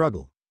political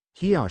struggle,"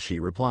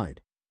 Hiyashi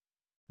replied.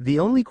 "The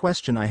only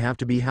question I have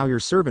to be how your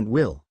servant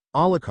will,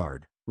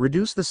 Alucard,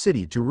 reduce the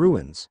city to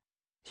ruins."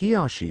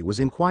 Hiyashi was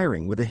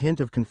inquiring with a hint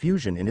of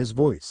confusion in his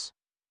voice.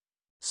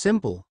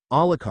 "Simple,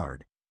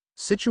 Alucard.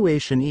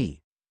 Situation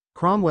E.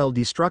 Cromwell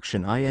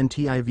destruction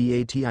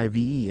intive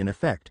in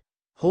effect.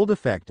 Hold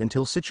effect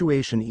until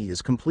Situation E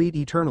is complete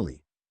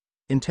eternally."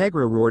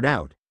 Integra roared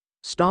out,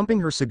 stomping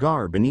her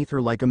cigar beneath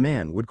her like a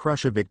man would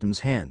crush a victim's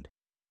hand.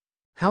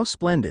 "How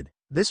splendid,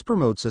 this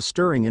promotes a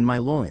stirring in my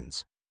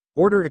loins."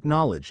 Order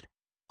acknowledged.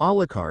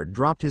 Alucard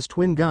dropped his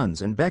twin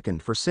guns and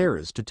beckoned for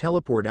Ceres to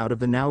teleport out of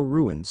the now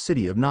ruined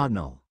city of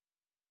Nodnal.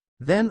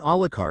 Then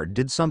Alucard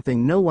did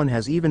something no one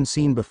has even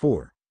seen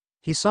before.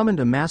 He summoned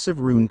a massive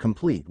rune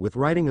complete with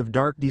writing of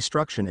dark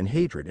destruction and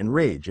hatred and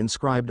rage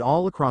inscribed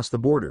all across the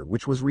border,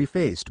 which was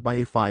refaced by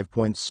a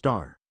 5-point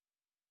star.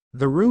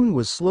 The rune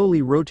was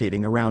slowly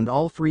rotating around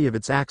all three of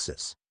its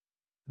axes.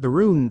 The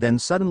rune then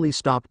suddenly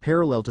stopped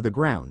parallel to the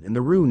ground, and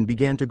the rune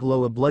began to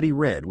glow a bloody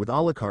red with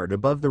Alucard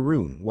above the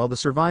rune, while the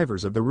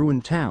survivors of the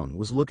ruined town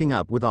was looking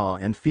up with awe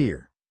and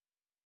fear.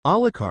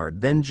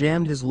 Alucard then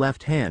jammed his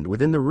left hand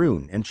within the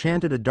rune and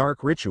chanted a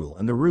dark ritual,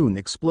 and the rune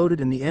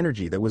exploded, and the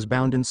energy that was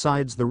bound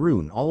inside the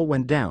rune all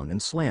went down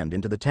and slammed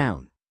into the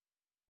town.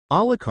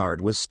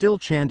 Alucard was still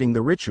chanting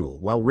the ritual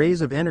while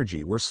rays of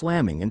energy were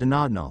slamming into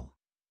Nodnal.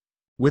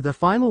 With a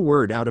final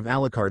word out of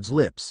Alucard's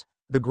lips,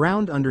 the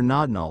ground under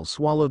Nodnal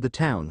swallowed the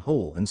town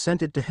whole and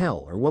sent it to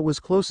hell, or what was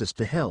closest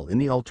to hell in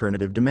the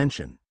alternative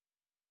dimension.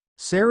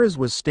 Ceres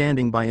was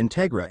standing by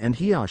Integra and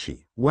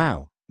Hiyashi.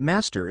 "Wow,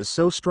 Master is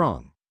so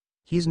strong.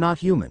 He's not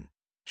human."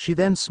 She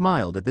then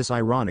smiled at this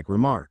ironic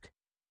remark.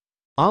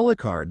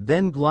 Alucard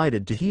then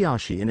glided to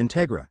Hiyashi and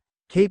Integra,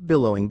 cape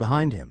billowing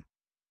behind him.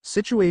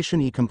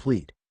 Situation E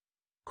complete.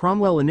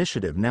 Cromwell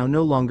initiative now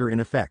no longer in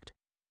effect.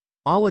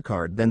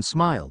 Alucard then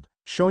smiled,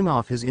 showing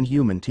off his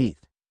inhuman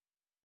teeth.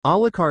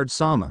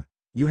 "Alucard-sama,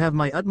 you have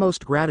my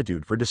utmost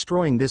gratitude for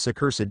destroying this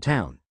accursed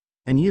town.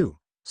 And you,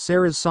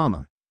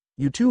 Ceres-sama,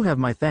 you too have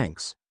my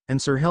thanks, and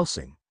Sir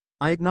Helsing,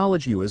 I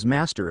acknowledge you as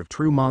master of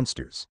true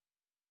monsters."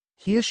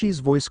 Hiyashi's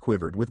voice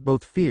quivered with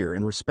both fear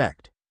and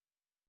respect.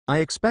 "I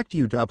expect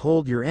you to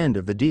uphold your end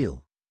of the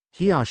deal,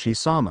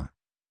 Hiyashi-sama."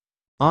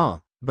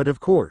 "Ah, but of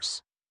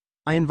course.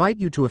 I invite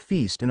you to a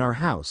feast in our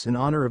house in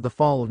honor of the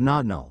fall of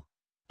Nodnal,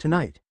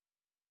 tonight."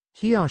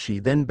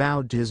 Hiyashi then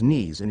bowed to his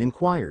knees and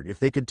inquired if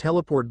they could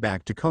teleport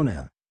back to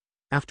Konoha.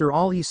 After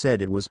all, he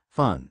said it was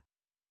fun.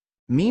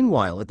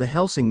 Meanwhile, at the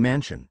Helsing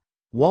mansion,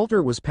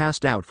 Walter was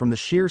passed out from the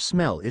sheer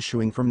smell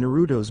issuing from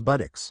Naruto's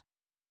buttocks.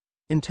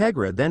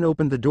 Integra then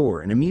opened the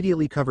door and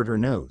immediately covered her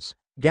nose,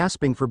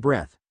 gasping for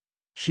breath.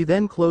 She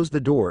then closed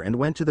the door and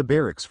went to the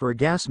barracks for a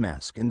gas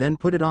mask and then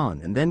put it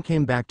on, and then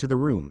came back to the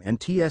room and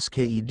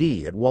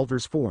tsked at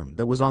Walter's form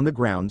that was on the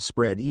ground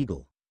spread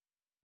eagle.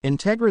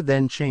 Integra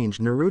then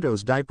changed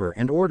Naruto's diaper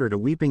and ordered a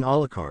weeping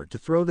Alucard to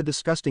throw the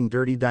disgusting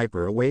dirty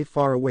diaper away,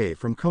 far away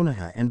from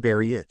Konoha, and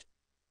bury it.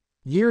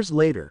 Years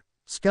later,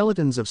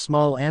 skeletons of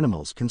small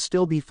animals can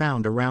still be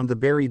found around the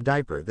buried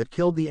diaper that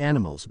killed the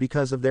animals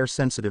because of their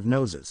sensitive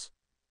noses.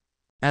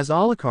 As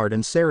Alucard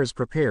and Ceres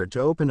prepared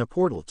to open a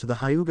portal to the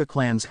Hyuga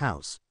clan's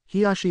house,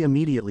 Hiyashi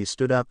immediately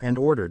stood up and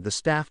ordered the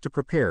staff to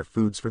prepare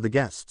foods for the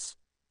guests.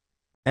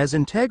 As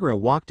Integra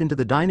walked into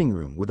the dining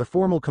room with a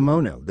formal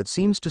kimono that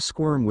seems to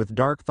squirm with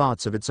dark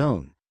thoughts of its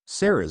own,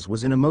 Ceres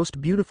was in a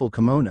most beautiful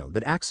kimono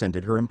that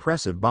accented her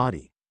impressive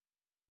body.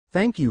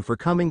 "Thank you for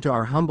coming to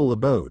our humble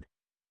abode."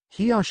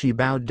 Hiyashi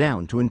bowed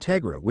down to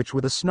Integra, which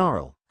with a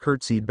snarl,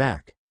 curtsied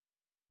back.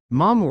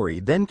 Mamori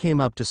then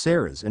came up to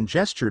Ceres and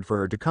gestured for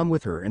her to come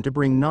with her and to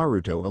bring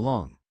Naruto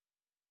along.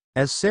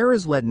 As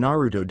Ceres let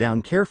Naruto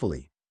down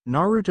carefully,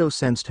 Naruto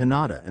sensed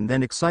Hinata and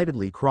then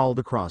excitedly crawled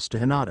across to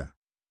Hinata.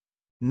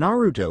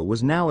 Naruto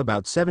was now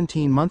about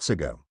 17 months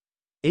ago.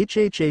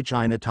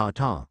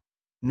 Hinata.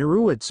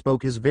 Naruto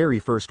spoke his very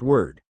first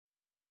word.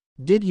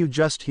 "Did you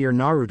just hear,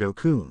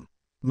 Naruto-kun?"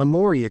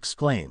 Mamori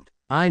exclaimed.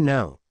 "I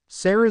know."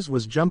 Ceres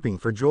was jumping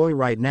for joy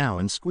right now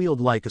and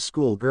squealed like a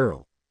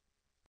schoolgirl.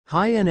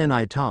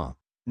 "Hinata."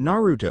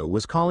 Naruto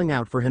was calling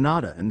out for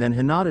Hinata, and then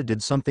Hinata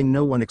did something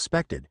no one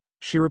expected.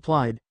 She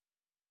replied,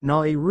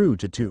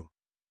 "Na-ru-to-tu."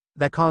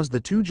 That caused the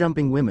two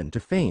jumping women to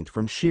faint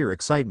from sheer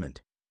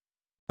excitement.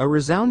 A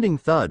resounding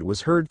thud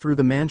was heard through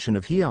the mansion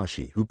of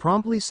Hiyashi, who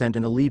promptly sent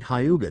an elite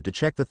Hyuga to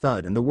check the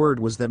thud, and the word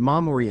was that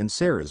Mamori and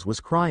Ceres was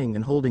crying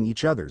and holding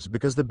each other's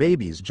because the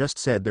babies just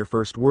said their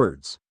first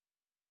words.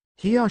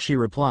 Hiyashi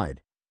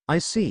replied, "I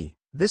see,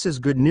 this is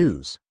good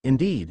news,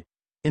 indeed."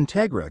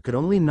 Integra could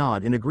only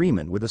nod in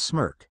agreement with a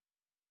smirk.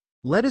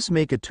 Let us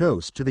make a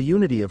toast to the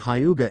unity of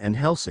Hyuga and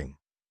Hellsing.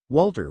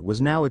 Walter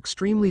was now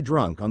extremely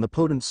drunk on the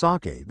potent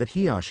sake that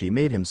Hiyashi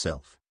made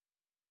himself.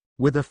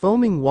 With a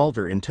foaming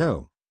Walter in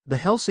tow, the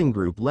Hellsing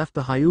group left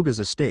the Hyuga's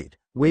estate,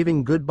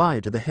 waving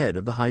goodbye to the head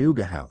of the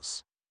Hyuga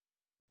house.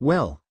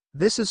 Well,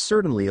 this is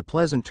certainly a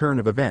pleasant turn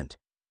of event.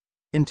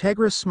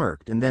 Integra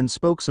smirked and then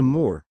spoke some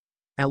more.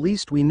 At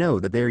least we know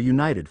that they are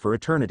united for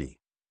eternity.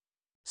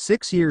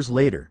 6 years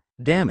later,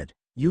 damn it,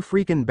 you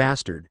freaking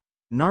bastard,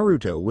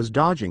 Naruto was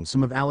dodging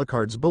some of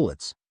Alucard's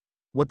bullets.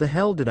 What the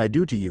hell did I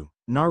do to you?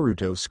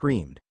 Naruto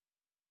screamed.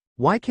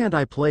 Why can't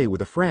I play with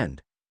a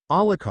friend?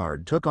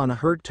 Alucard took on a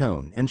hurt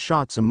tone and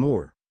shot some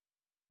more.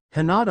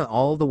 Hinata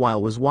all the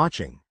while was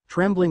watching,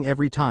 trembling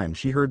every time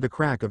she heard the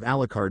crack of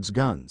Alucard's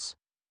guns.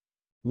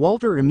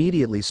 Walter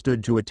immediately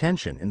stood to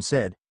attention and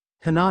said,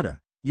 Hinata,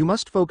 you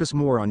must focus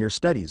more on your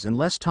studies and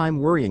less time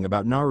worrying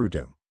about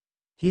Naruto.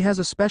 He has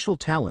a special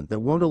talent that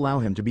won't allow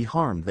him to be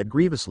harmed that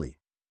grievously.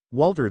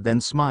 Walter then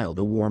smiled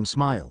a warm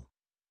smile.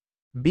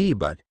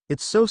 But,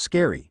 it's so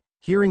scary,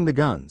 hearing the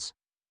guns.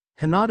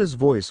 Hinata's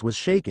voice was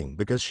shaking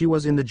because she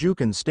was in the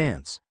Juken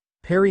stance,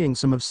 parrying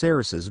some of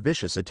Ceres's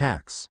vicious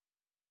attacks.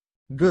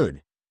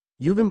 Good.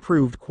 You've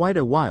improved quite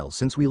a while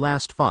since we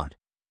last fought.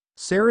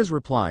 Ceres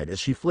replied as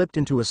she flipped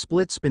into a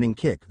split-spinning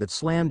kick that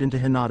slammed into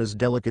Hinata's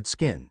delicate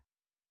skin.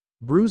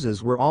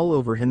 Bruises were all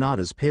over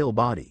Hinata's pale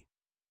body.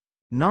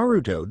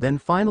 Naruto then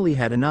finally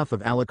had enough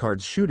of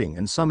Alucard's shooting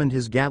and summoned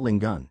his Gatling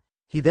gun.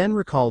 He then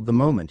recalled the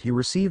moment he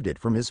received it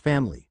from his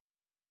family.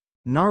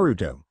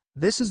 Naruto,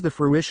 this is the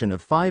fruition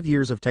of 5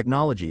 years of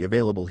technology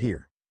available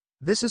here.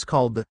 This is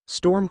called the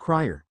Storm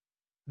Crier.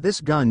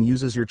 This gun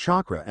uses your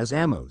chakra as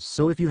ammos,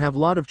 so if you have a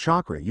lot of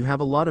chakra you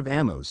have a lot of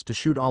ammos to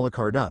shoot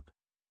Alucard up.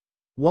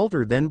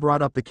 Walter then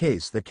brought up the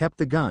case that kept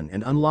the gun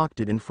and unlocked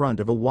it in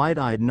front of a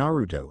wide-eyed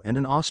Naruto and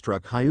an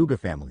awestruck Hyuga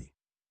family.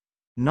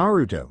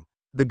 Naruto,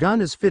 the gun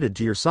is fitted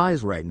to your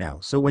size right now,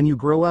 so when you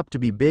grow up to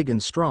be big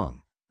and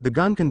strong, the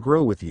gun can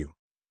grow with you.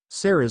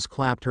 Ceres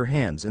clapped her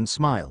hands and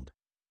smiled.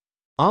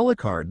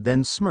 Alucard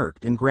then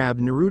smirked and grabbed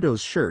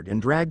Naruto's shirt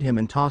and dragged him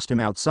and tossed him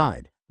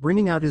outside,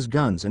 bringing out his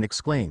guns and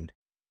exclaimed,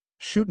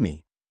 Shoot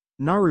me.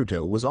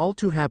 Naruto was all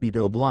too happy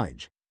to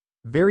oblige.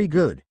 Very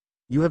good.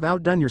 You have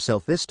outdone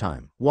yourself this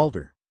time,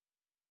 Walter.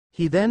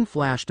 He then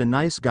flashed a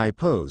nice guy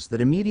pose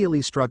that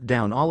immediately struck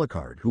down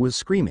Alucard, who was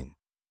screaming.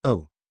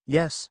 Oh,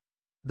 yes.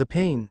 The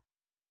pain.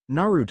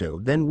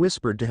 Naruto then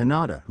whispered to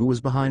Hinata, who was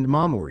behind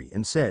Mamori,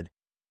 and said,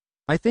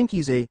 I think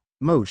he's a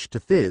mosh to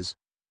thiz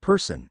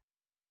person.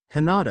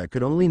 Hinata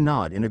could only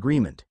nod in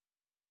agreement.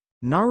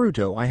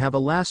 Naruto, I have a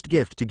last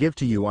gift to give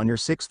to you on your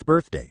 6th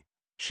birthday.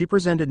 She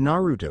presented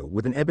Naruto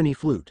with an ebony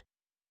flute.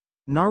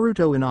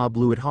 Naruto in awe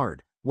blew it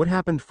hard. What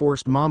happened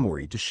forced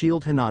Mamori to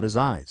shield Hinata's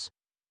eyes.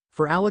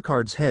 For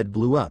Alucard's head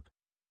blew up.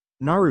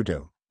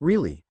 Naruto,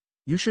 really?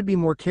 You should be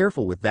more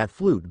careful with that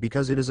flute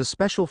because it is a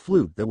special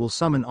flute that will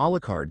summon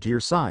Alucard to your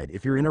side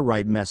if you're in a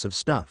right mess of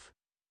stuff.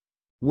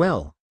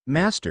 Well,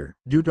 Master,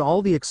 due to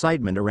all the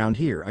excitement around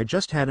here I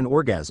just had an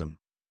orgasm.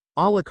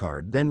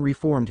 Alucard then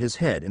reformed his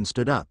head and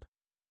stood up.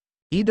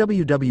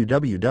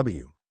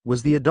 EWWWW,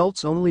 was the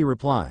adult's only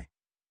reply.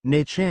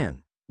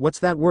 Ne-chan, what's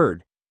that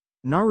word?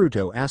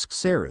 Naruto asked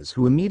Ceres,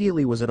 who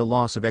immediately was at a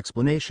loss of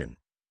explanation.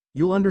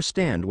 You'll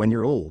understand when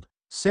you're old.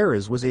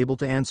 Ceres was able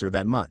to answer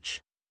that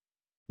much.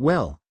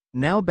 Well,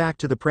 now back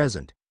to the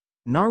present.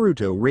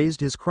 Naruto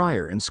raised his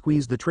crier and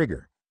squeezed the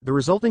trigger. The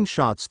resulting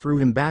shots threw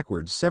him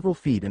backwards several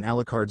feet and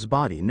Alucard's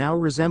body now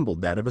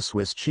resembled that of a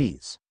Swiss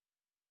cheese.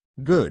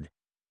 Good.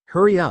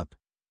 Hurry up.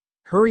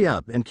 Hurry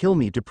up and kill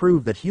me to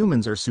prove that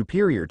humans are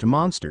superior to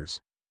monsters.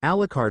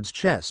 Alucard's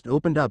chest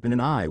opened up in an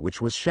eye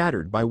which was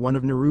shattered by one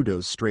of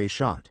Naruto's stray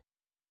shot.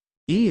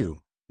 Ew.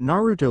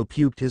 Naruto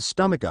puked his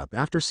stomach up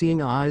after seeing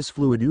eyes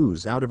fluid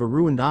ooze out of a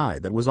ruined eye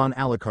that was on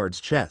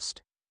Alucard's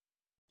chest.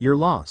 Your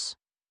loss.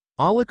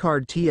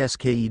 Alucard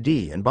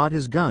tsked and bought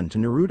his gun to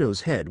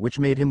Naruto's head, which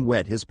made him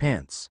wet his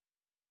pants.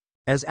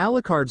 As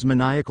Alucard's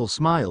maniacal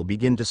smile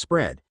began to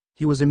spread,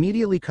 he was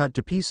immediately cut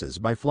to pieces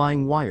by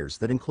flying wires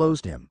that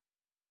enclosed him.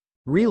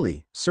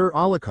 Really, Sir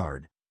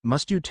Alucard,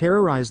 must you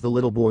terrorize the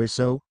little boy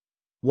so?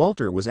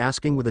 Walter was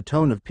asking with a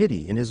tone of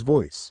pity in his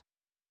voice.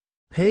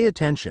 Pay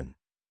attention.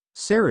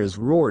 Ceres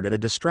roared at a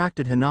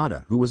distracted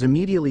Hinata, who was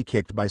immediately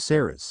kicked by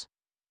Ceres.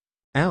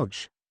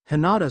 Ouch.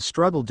 Hinata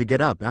struggled to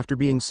get up after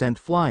being sent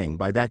flying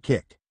by that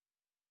kick.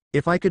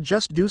 If I could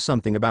just do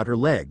something about her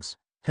legs.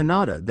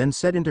 Hinata then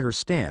set into her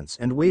stance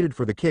and waited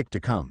for the kick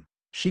to come.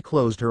 She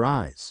closed her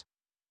eyes.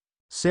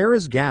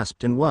 Ceres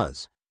gasped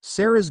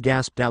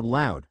out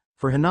loud,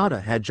 for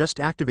Hinata had just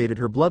activated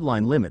her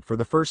bloodline limit for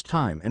the first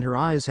time and her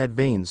eyes had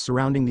veins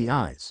surrounding the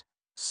eyes.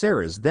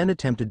 Ceres then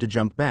attempted to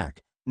jump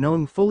back,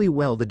 knowing fully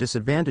well the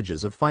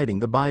disadvantages of fighting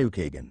the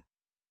Byakugan.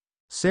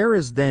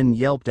 Ceres then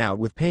yelped out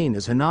with pain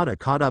as Hinata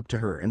caught up to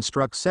her and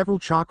struck several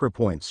chakra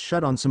points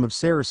shut on some of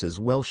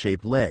Ceres's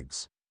well-shaped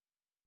legs.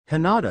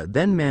 Hinata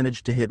then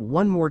managed to hit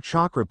one more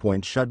chakra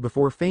point shut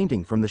before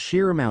fainting from the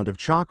sheer amount of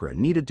chakra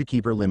needed to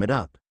keep her limit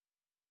up.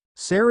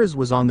 Ceres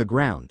was on the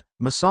ground,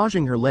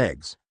 massaging her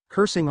legs,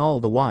 cursing all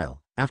the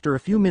while. After a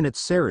few minutes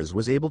Sarah's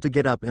was able to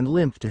get up and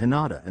limp to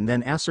Hinata and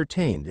then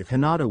ascertained if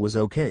Hinata was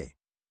okay.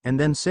 And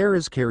then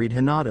Sarah's carried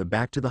Hinata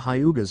back to the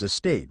Hyuga's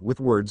estate with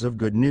words of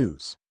good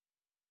news.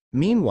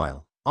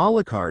 Meanwhile,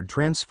 Alucard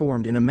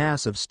transformed in a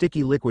mass of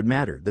sticky liquid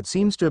matter that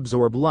seems to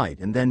absorb light,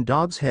 and then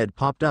Dog's head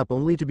popped up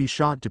only to be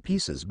shot to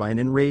pieces by an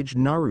enraged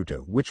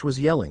Naruto, which was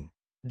yelling,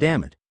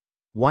 "Damn it!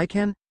 Why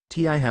can't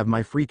I have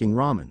my freaking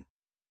ramen?"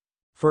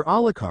 For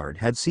Alucard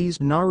had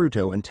seized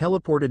Naruto and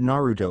teleported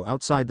Naruto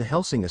outside the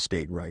Hellsing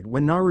estate right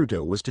when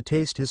Naruto was to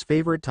taste his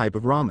favorite type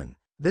of ramen.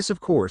 This of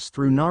course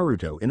threw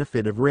Naruto in a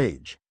fit of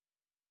rage.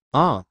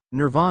 "Ah,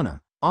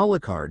 Nirvana,"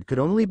 Alucard could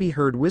only be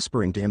heard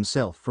whispering to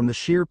himself from the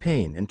sheer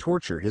pain and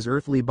torture his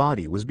earthly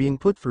body was being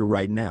put through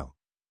right now.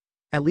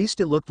 At least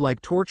it looked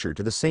like torture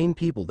to the sane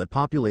people that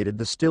populated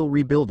the still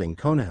rebuilding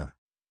Konoha.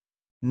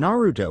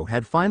 Naruto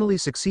had finally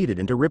succeeded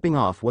into ripping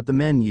off what the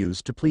men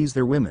used to please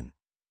their women.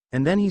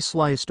 And then he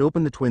sliced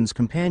open the twins'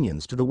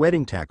 companions to the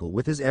wedding tackle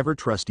with his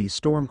ever-trusty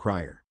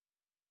Stormcrier.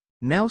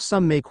 Now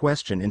some may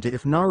question into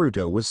if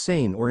Naruto was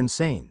sane or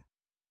insane.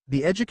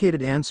 The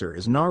educated answer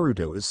is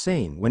Naruto is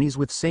sane when he's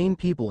with sane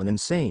people and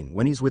insane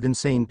when he's with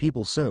insane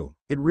people, so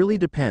it really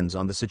depends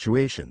on the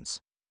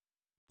situations.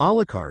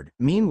 Alucard,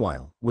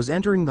 meanwhile, was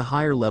entering the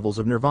higher levels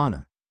of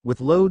nirvana, with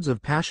loads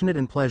of passionate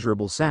and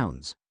pleasurable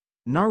sounds.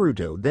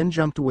 Naruto then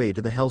jumped away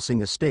to the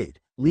Hellsing estate,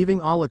 leaving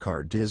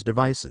Alucard to his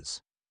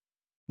devices.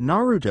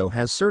 "Naruto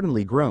has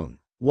certainly grown,"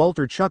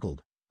 Walter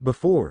chuckled.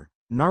 "Before,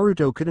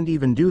 Naruto couldn't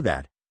even do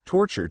that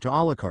torture to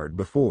Alucard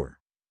before."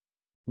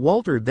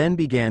 Walter then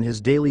began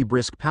his daily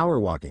brisk power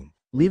walking,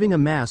 leaving a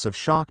mass of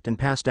shocked and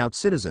passed out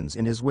citizens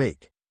in his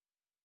wake.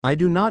 "I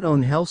do not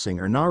own Hellsing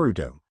or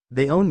Naruto,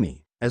 they own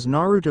me." As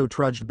Naruto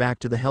trudged back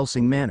to the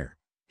Hellsing manor,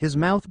 his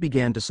mouth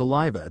began to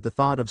saliva at the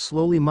thought of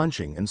slowly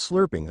munching and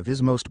slurping of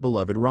his most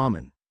beloved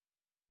ramen.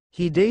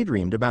 He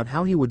daydreamed about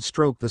how he would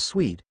stroke the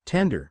sweet,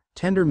 tender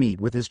meat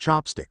with his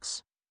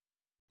chopsticks.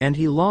 And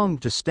he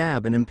longed to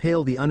stab and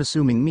impale the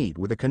unassuming meat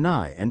with a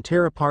kunai and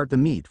tear apart the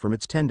meat from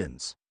its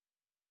tendons.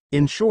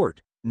 In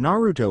short,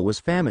 Naruto was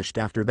famished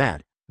after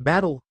that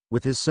battle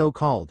with his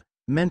so-called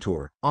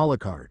mentor,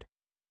 Alucard.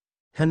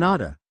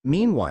 Hinata,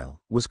 meanwhile,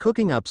 was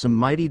cooking up some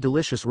mighty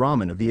delicious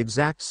ramen of the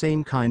exact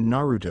same kind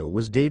Naruto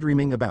was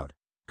daydreaming about.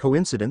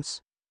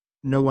 Coincidence?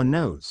 No one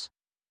knows.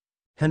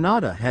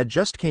 Hinata had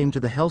just came to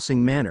the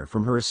Hellsing manor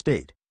from her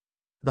estate.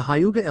 The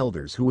Hyuga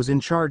elders who was in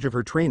charge of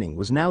her training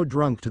was now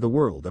drunk to the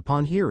world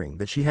upon hearing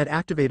that she had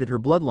activated her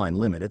bloodline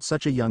limit at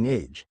such a young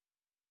age.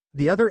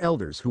 The other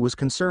elders who was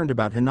concerned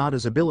about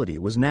Hinata's ability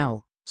was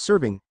now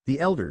serving the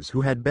elders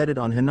who had betted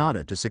on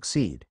Hinata to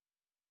succeed.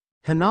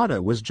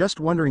 Hinata was just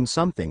wondering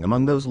something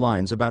among those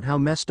lines about how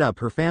messed up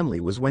her family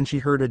was when she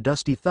heard a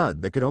dusty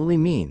thud that could only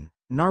mean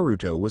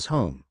Naruto was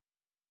home.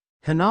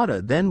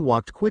 Hinata then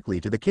walked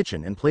quickly to the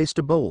kitchen and placed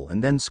a bowl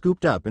and then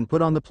scooped up and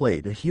put on the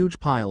plate a huge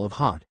pile of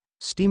hot,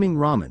 steaming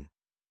ramen.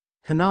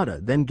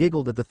 Hinata then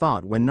giggled at the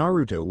thought when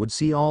Naruto would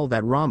see all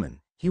that ramen,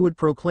 he would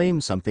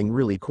proclaim something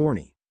really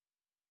corny.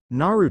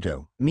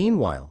 Naruto,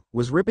 meanwhile,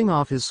 was ripping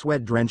off his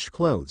sweat-drenched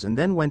clothes and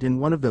then went in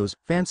one of those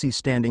fancy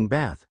standing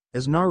bath,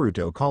 as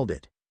Naruto called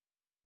it.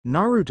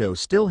 Naruto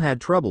still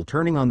had trouble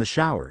turning on the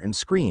shower and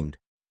screamed,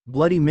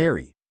 "Bloody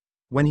Mary!"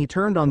 when he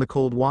turned on the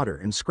cold water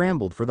and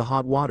scrambled for the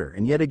hot water,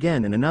 and yet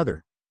again in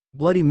another,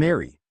 "Bloody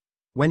Mary!"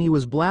 when he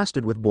was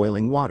blasted with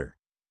boiling water.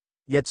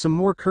 Yet some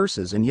more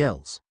curses and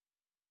yells.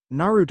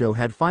 Naruto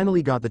had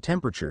finally got the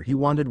temperature he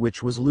wanted,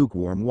 which was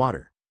lukewarm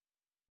water.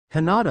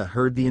 Hinata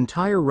heard the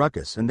entire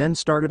ruckus and then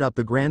started up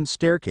the grand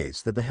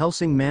staircase that the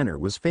Hellsing manor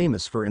was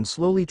famous for and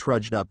slowly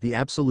trudged up the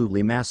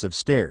absolutely massive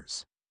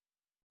stairs.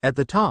 At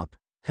the top,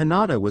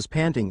 Hinata was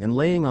panting and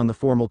laying on the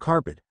formal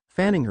carpet,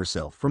 fanning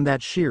herself from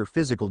that sheer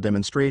physical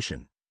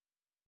demonstration.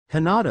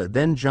 Hinata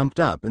then jumped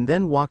up and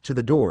then walked to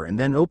the door and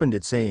then opened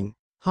it, saying,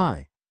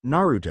 "Hi,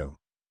 Naruto,"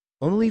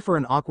 only for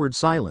an awkward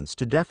silence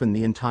to deafen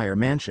the entire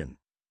mansion.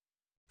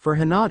 For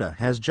Hinata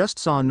has just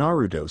saw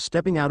Naruto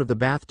stepping out of the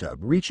bathtub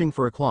reaching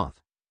for a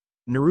cloth.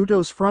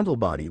 Naruto's frontal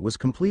body was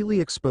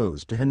completely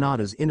exposed to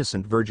Hinata's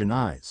innocent virgin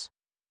eyes.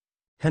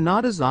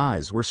 Hinata's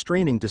eyes were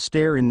straining to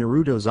stare in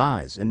Naruto's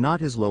eyes and not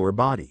his lower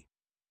body.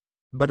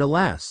 But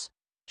alas,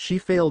 she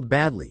failed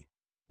badly,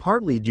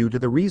 partly due to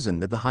the reason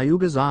that the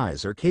Hyuga's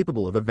eyes are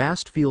capable of a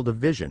vast field of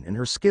vision, and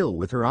her skill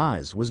with her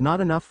eyes was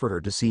not enough for her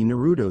to see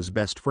Naruto's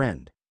best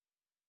friend,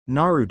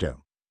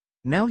 Naruto.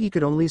 Now he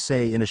could only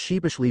say in a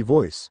sheepishly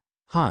voice,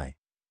 "Hi,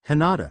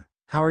 Hinata,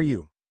 how are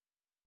you?"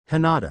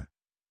 Hinata.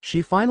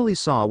 She finally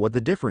saw what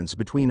the difference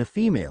between a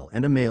female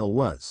and a male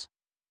was.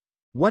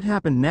 What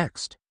happened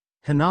next?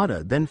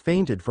 Hinata then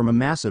fainted from a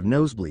massive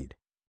nosebleed.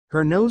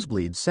 Her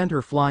nosebleed sent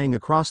her flying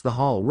across the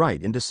hall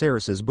right into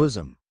Sarah's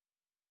bosom.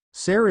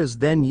 Sarah's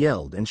then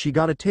yelled and she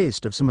got a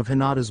taste of some of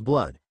Hinata's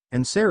blood,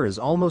 and Sarah's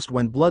almost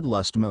went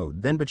bloodlust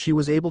mode then, but she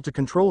was able to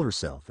control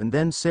herself, and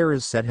then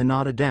Sarah's set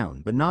Hinata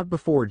down, but not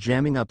before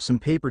jamming up some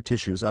paper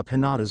tissues up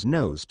Hinata's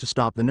nose to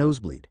stop the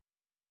nosebleed.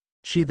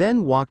 She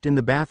then walked in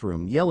the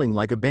bathroom yelling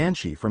like a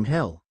banshee from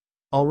hell,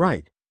 "All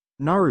right,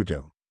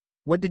 Naruto.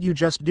 What did you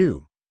just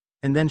do?"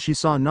 and then she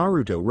saw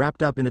Naruto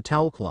wrapped up in a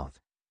towel cloth,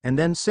 and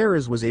then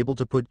Sarah's was able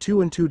to put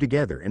two and two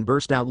together and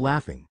burst out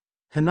laughing.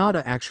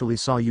 Hinata actually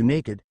saw you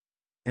naked?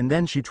 And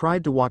then she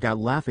tried to walk out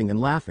laughing and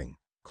laughing,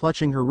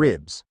 clutching her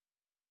ribs.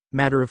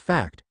 Matter of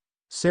fact,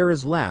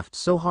 Sarah's laughed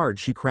so hard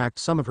she cracked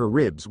some of her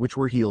ribs which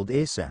were healed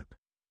ASAP.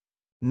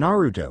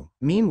 Naruto,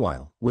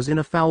 meanwhile, was in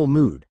a foul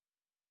mood.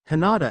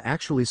 Hinata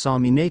actually saw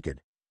me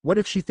naked. What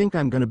if she think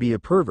I'm gonna be a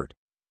pervert?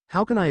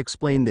 How can I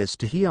explain this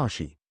to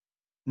Hiyashi?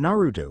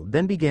 Naruto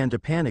then began to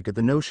panic at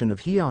the notion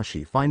of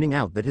Hiyashi finding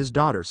out that his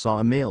daughter saw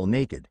a male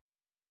naked.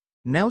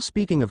 Now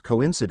speaking of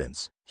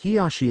coincidence,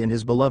 Hiyashi and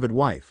his beloved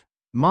wife,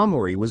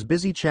 Mamori, was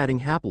busy chatting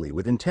happily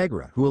with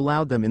Integra, who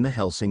allowed them in the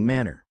Helsing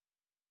manner.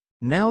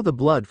 Now the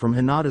blood from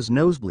Hinata's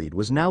nosebleed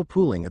was now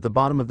pooling at the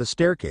bottom of the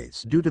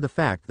staircase due to the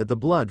fact that the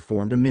blood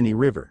formed a mini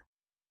river.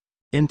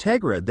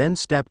 Integra then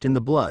stepped in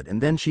the blood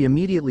and then she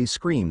immediately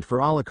screamed for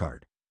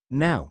Alucard.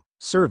 Now,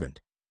 servant,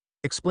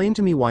 explain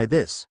to me why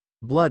this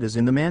blood is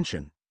in the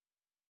mansion.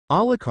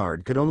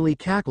 Alucard could only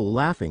cackle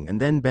laughing and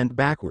then bent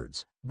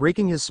backwards,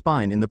 breaking his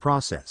spine in the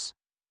process.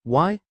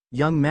 Why,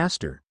 young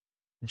master?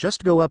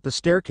 Just go up the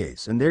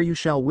staircase and there you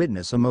shall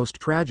witness a most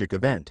tragic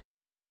event.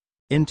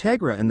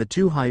 Integra and the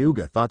two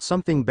Hyuga thought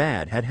something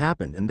bad had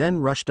happened and then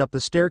rushed up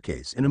the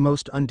staircase in a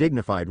most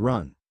undignified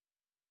run.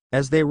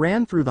 As they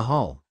ran through the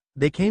hall,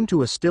 they came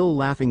to a still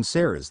laughing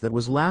Sarah's that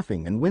was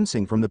laughing and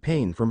wincing from the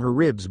pain from her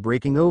ribs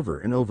breaking over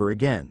and over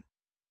again.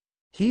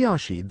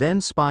 Hiyashi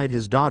then spied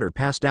his daughter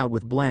passed out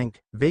with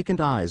blank, vacant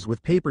eyes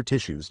with paper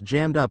tissues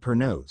jammed up her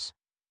nose.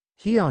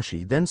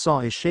 Hiyashi then saw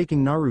a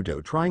shaking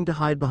Naruto trying to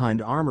hide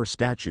behind armor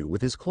statue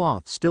with his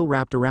cloth still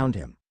wrapped around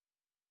him.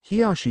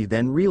 Hiyashi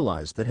then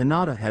realized that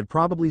Hinata had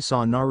probably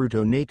saw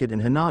Naruto naked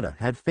and Hinata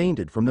had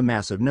fainted from the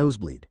massive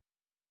nosebleed.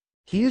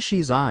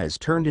 Hiyashi's eyes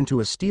turned into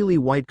a steely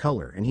white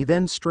color and he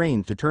then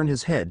strained to turn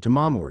his head to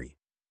Mamori.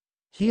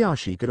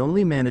 Hiyashi could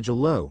only manage a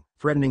low,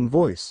 threatening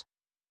voice.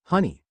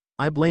 Honey,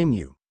 I blame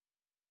you.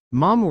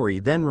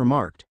 Mamori then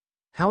remarked,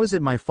 how is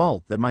it my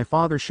fault that my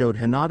father showed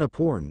Hinata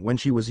porn when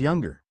she was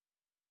younger?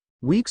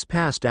 Weeks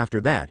passed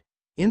after that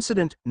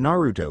incident.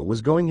 Naruto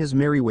was going his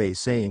merry way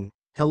saying,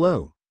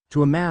 hello,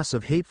 to a mass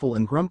of hateful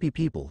and grumpy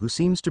people who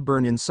seems to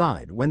burn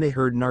inside when they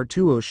heard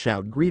Naruto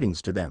shout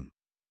greetings to them.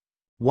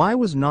 Why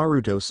was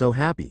Naruto so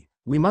happy,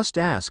 we must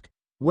ask?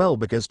 Well,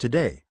 because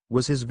today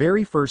was his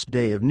very first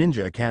day of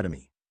Ninja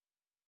Academy.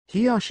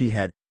 Hiyashi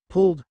had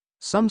pulled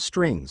some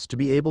strings to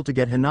be able to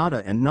get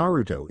Hinata and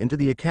Naruto into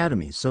the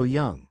academy so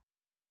young.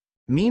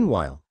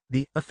 Meanwhile,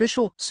 the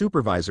official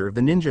supervisor of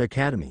the Ninja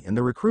Academy and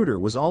the recruiter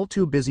was all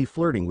too busy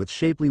flirting with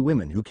shapely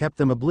women who kept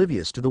them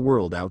oblivious to the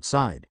world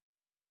outside.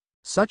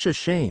 Such a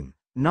shame.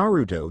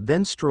 Naruto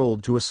then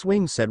strolled to a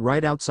swing set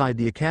right outside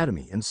the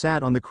academy and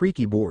sat on the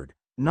creaky board.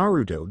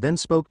 Naruto then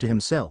spoke to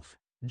himself,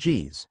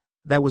 geez,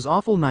 that was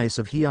awful nice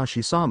of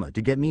Hiyashi-sama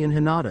to get me and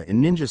Hinata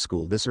in ninja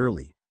school this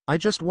early. I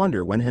just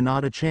wonder when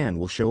Hinata-chan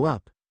will show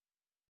up.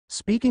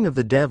 Speaking of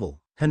the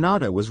devil,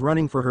 Hinata was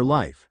running for her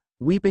life,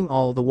 weeping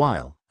all the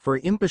while, for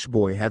an impish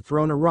boy had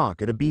thrown a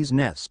rock at a bee's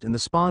nest and the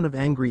spawn of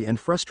angry and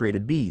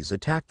frustrated bees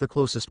attacked the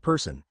closest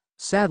person.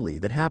 Sadly,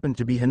 that happened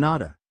to be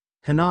Hinata.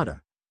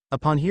 Hinata,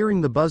 upon hearing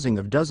the buzzing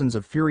of dozens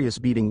of furious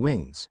beating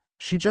wings,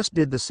 she just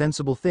did the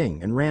sensible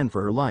thing and ran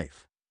for her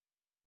life.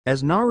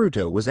 As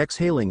Naruto was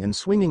exhaling and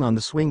swinging on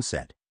the swing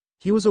set,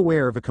 he was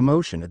aware of a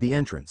commotion at the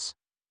entrance.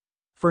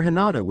 For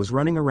Hinata was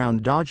running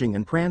around dodging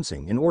and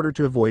prancing in order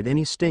to avoid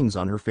any stings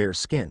on her fair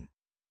skin.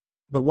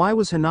 But why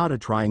was Hinata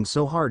trying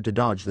so hard to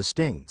dodge the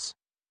stings?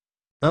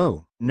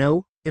 Oh,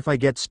 no, if I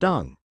get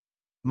stung,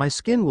 my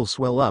skin will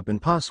swell up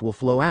and pus will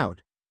flow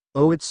out.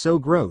 Oh, it's so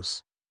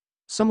gross.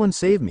 Someone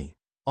save me.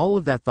 All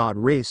of that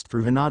thought raced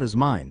through Hinata's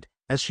mind.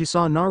 As she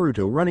saw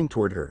Naruto running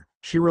toward her,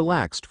 she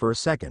relaxed for a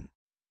second.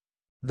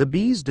 The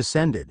bees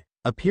descended.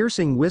 A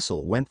piercing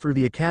whistle went through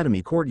the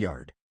academy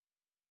courtyard.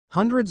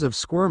 Hundreds of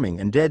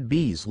squirming and dead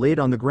bees laid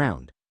on the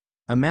ground.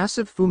 A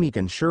massive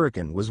Fumiken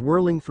shuriken was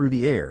whirling through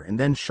the air and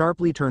then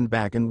sharply turned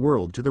back and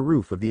whirled to the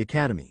roof of the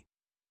academy.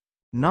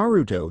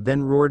 Naruto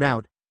then roared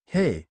out,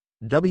 hey,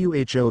 who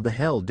the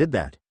hell did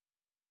that?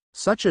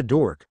 Such a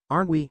dork,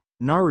 aren't we,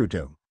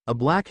 Naruto? A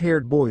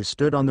black-haired boy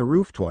stood on the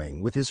roof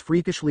toying with his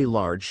freakishly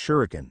large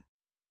shuriken.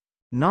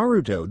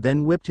 Naruto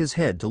then whipped his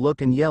head to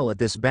look and yell at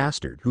this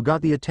bastard who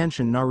got the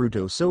attention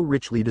Naruto so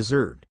richly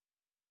deserved.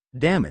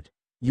 Damn it,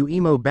 you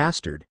emo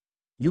bastard.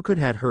 You could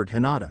have hurt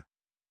Hinata.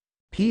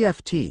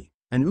 PFT,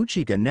 an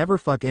Uchiha never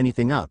fuck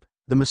anything up,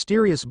 the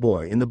mysterious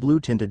boy in the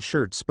blue-tinted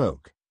shirt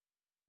spoke.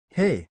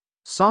 Hey,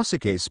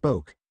 Sasuke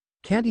spoke.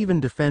 Can't even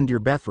defend your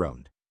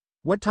Bethrone.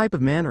 What type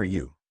of man are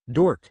you,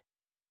 dork?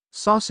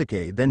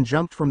 Sasuke then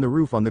jumped from the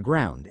roof on the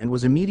ground and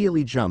was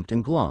immediately jumped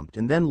and glomped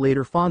and then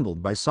later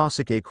fondled by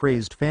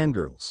Sasuke-crazed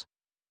fangirls.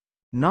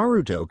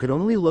 Naruto could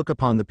only look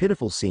upon the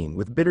pitiful scene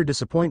with bitter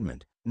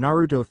disappointment.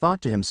 Naruto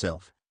thought to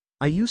himself,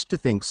 I used to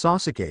think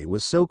Sasuke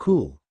was so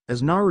cool.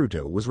 As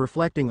Naruto was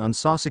reflecting on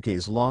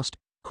Sasuke's lost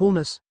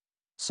coolness,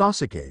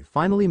 Sasuke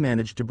finally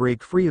managed to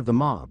break free of the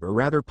mob or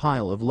rather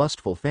pile of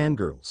lustful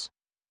fangirls.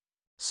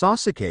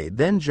 Sasuke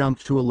then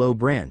jumped to a low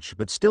branch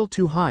but still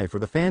too high for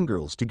the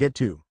fangirls to get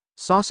to.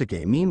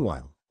 Sasuke,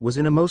 meanwhile, was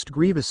in a most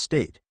grievous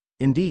state,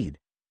 indeed.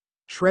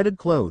 Shredded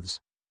clothes,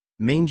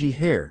 mangy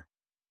hair,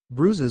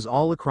 bruises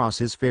all across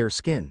his fair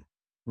skin,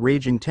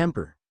 raging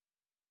temper.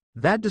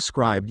 That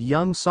described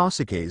young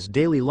Sasuke's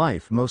daily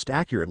life most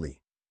accurately.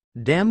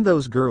 Damn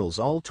those girls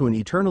all to an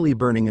eternally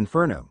burning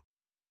inferno.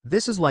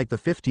 This is like the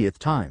 50th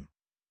time.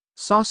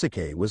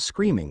 Sasuke was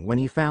screaming when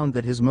he found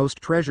that his most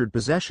treasured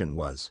possession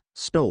was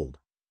stoled.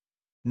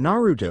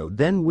 Naruto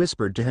then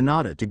whispered to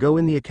Hinata to go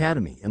in the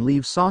academy and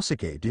leave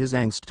Sasuke to his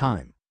angst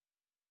time.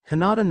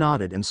 Hinata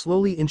nodded and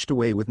slowly inched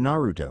away with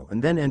Naruto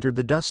and then entered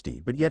the dusty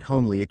but yet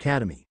homely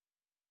academy.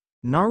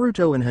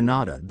 Naruto and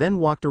Hinata then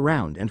walked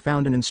around and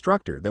found an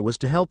instructor that was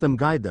to help them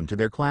guide them to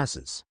their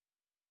classes.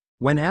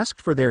 When asked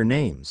for their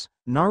names,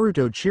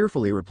 Naruto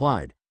cheerfully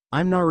replied,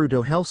 "I'm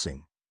Naruto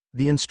Hellsing."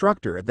 The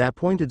instructor at that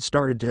point had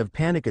started to have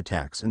panic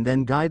attacks and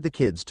then guide the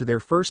kids to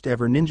their first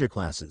ever ninja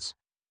classes.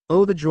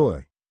 Oh, the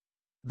joy.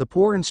 The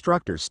poor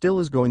instructor still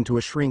is going to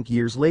a shrink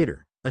years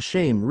later. A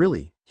shame,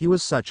 really, he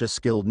was such a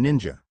skilled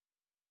ninja.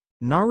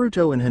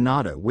 Naruto and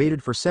Hinata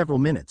waited for several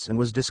minutes and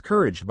was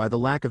discouraged by the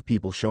lack of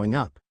people showing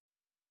up.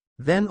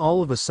 Then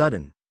all of a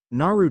sudden,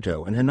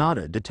 Naruto and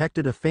Hinata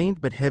detected a faint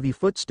but heavy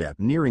footstep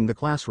nearing the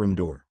classroom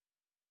door.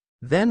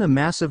 Then a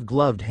massive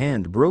gloved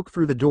hand broke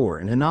through the door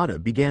and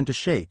Hinata began to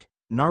shake.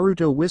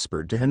 Naruto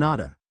whispered to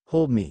Hinata,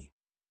 "Hold me."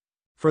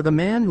 For the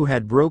man who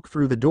had broke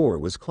through the door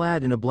was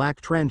clad in a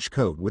black trench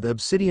coat with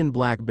obsidian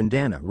black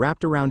bandana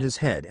wrapped around his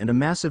head and a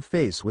massive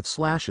face with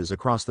slashes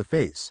across the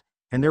face,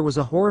 and there was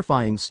a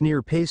horrifying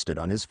sneer pasted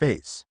on his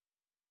face.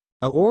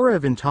 A aura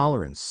of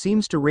intolerance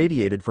seems to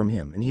radiated from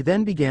him, and he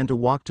then began to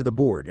walk to the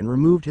board and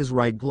removed his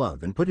right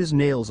glove and put his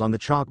nails on the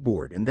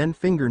chalkboard and then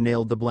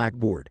finger-nailed the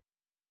blackboard.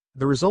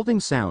 The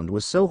resulting sound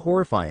was so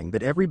horrifying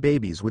that every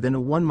babies within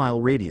a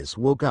 1-mile radius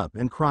woke up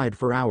and cried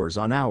for hours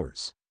on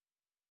hours.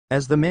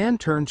 As the man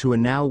turned to a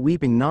now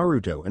weeping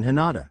Naruto and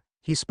Hinata,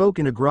 he spoke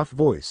in a gruff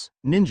voice,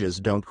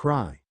 "Ninjas don't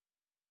cry."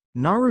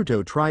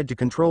 Naruto tried to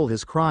control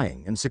his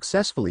crying and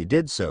successfully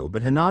did so,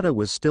 but Hinata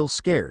was still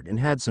scared and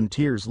had some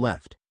tears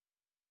left.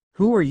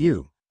 "Who are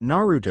you?"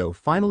 Naruto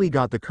finally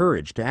got the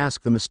courage to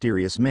ask the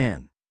mysterious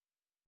man.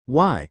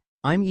 "Why,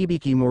 I'm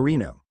Ibiki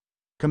Morino,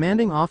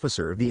 commanding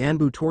officer of the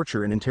Anbu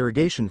Torture and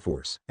Interrogation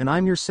Force, and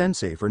I'm your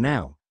sensei for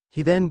now."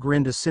 He then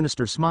grinned a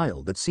sinister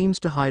smile that seems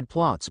to hide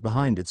plots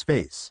behind its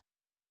face.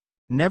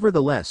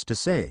 Nevertheless to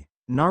say,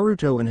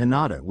 Naruto and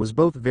Hinata was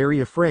both very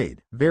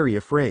afraid, very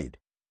afraid.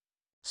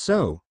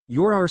 "So,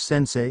 you're our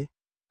sensei?"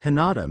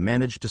 Hinata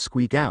managed to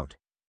squeak out.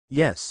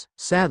 "Yes,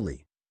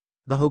 sadly.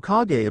 The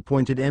Hokage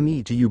appointed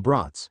me to you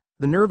brats,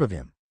 the nerve of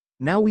him.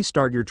 Now we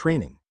start your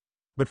training.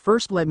 But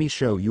first let me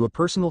show you a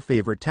personal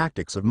favorite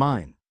tactics of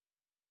mine."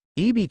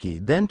 Ibiki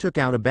then took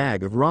out a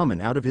bag of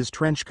ramen out of his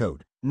trench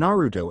coat.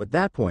 Naruto at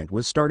that point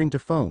was starting to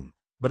foam,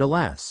 but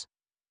alas.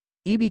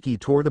 Ibiki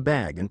tore the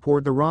bag and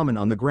poured the ramen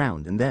on the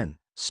ground and then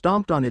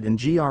stomped on it and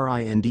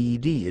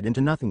grinded it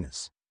into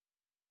nothingness.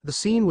 The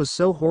scene was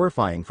so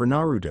horrifying for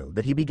Naruto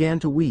that he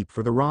began to weep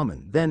for the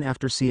ramen. Then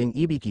after seeing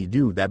Ibiki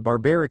do that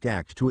barbaric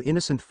act to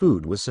innocent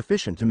food was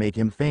sufficient to make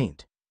him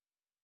faint.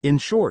 In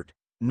short,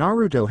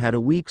 Naruto had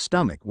a weak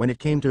stomach when it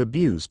came to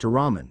abuse to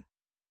ramen.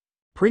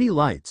 Pretty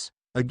lights.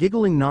 A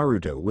giggling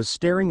Naruto was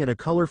staring at a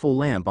colorful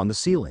lamp on the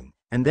ceiling,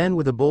 and then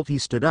with a bolt he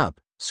stood up,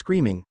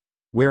 screaming,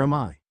 "Where am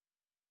I?"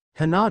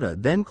 Hinata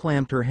then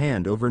clamped her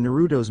hand over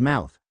Naruto's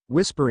mouth,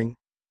 whispering,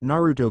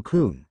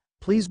 "Naruto-kun,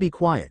 please be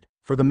quiet,"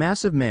 for the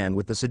massive man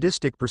with the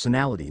sadistic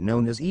personality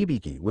known as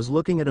Ibiki was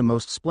looking at a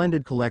most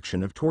splendid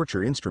collection of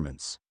torture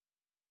instruments.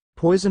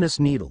 Poisonous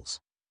needles,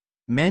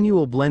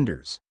 manual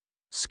blenders,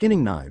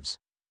 skinning knives,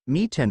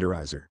 meat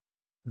tenderizer.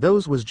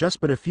 Those was just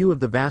but a few of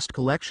the vast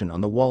collection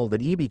on the wall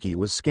that Ibiki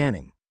was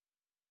scanning.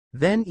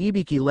 Then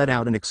Ibiki let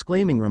out an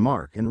exclaiming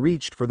remark and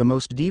reached for the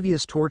most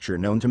devious torture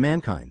known to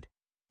mankind.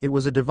 It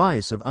was a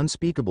device of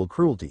unspeakable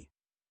cruelty.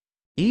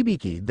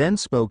 Ibiki then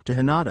spoke to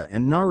Hinata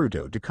and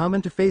Naruto to come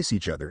and to face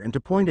each other and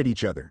to point at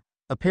each other.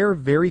 A pair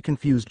of very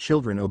confused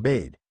children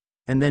obeyed.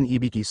 And then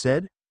Ibiki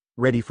said,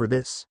 "Ready for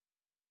this?"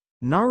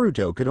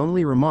 Naruto could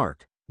only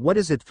remark, "What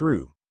is it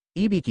through?"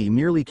 Ibiki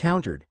merely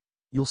countered,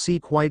 "You'll see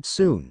quite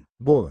soon,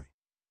 boy."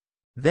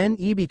 Then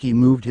Ibiki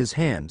moved his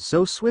hand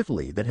so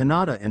swiftly that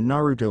Hinata and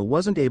Naruto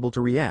wasn't able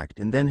to react,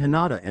 and then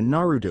Hinata and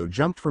Naruto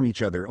jumped from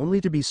each other only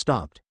to be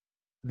stopped.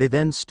 They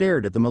then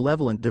stared at the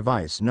malevolent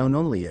device known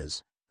only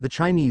as the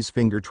Chinese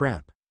finger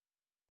trap.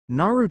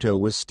 Naruto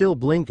was still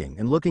blinking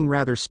and looking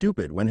rather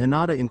stupid when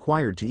Hinata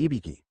inquired to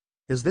Ibiki,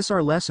 "Is this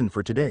our lesson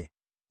for today,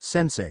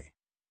 sensei?"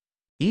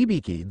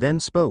 Ibiki then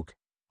spoke,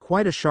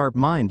 "Quite a sharp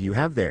mind you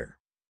have there.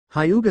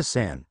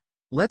 Hyuga-san,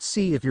 let's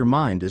see if your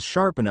mind is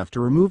sharp enough to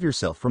remove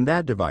yourself from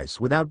that device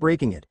without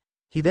breaking it."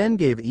 He then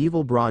gave an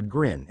evil broad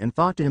grin and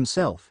thought to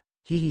himself,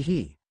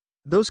 "He.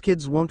 Those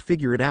kids won't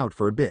figure it out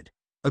for a bit.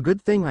 A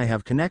good thing I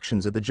have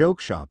connections at the joke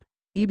shop."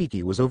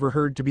 Ibiki was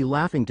overheard to be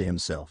laughing to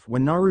himself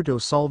when Naruto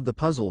solved the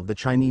puzzle of the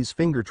Chinese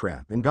finger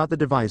trap and got the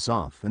device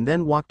off, and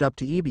then walked up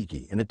to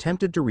Ibiki and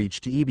attempted to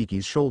reach to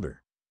Ibiki's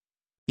shoulder.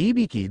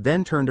 Ibiki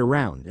then turned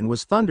around and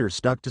was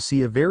thunderstruck to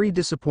see a very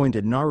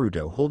disappointed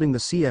Naruto holding the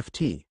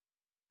CFT,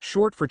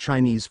 short for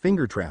Chinese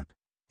finger trap,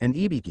 and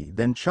Ibiki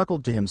then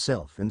chuckled to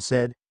himself and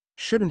said,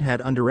 "Shouldn't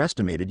had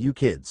underestimated you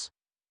kids.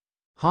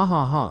 Ha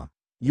ha ha,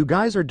 you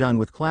guys are done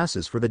with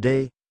classes for the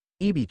day."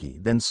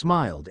 Ibiki then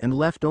smiled and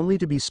left only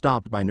to be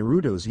stopped by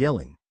Naruto's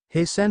yelling,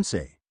 "Hey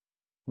sensei.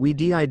 We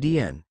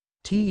didn't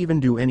even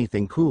do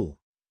anything cool."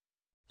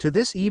 To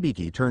this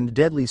Ibiki turned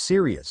deadly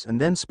serious and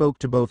then spoke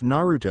to both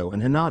Naruto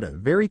and Hinata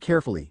very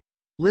carefully.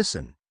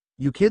 "Listen,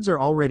 you kids are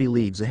already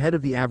leagues ahead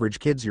of the average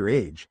kids your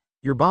age,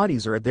 your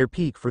bodies are at their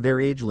peak for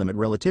their age limit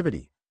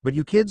relativity, but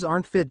you kids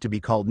aren't fit to be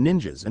called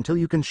ninjas until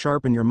you can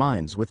sharpen your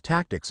minds with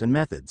tactics and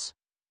methods."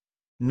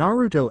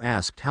 Naruto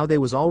asked how they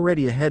was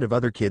already ahead of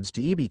other kids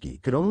to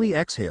Ibiki could only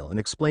exhale and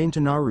explain to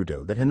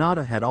Naruto that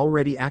Hinata had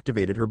already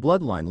activated her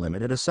bloodline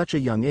limit at such a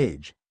young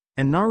age,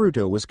 and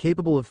Naruto was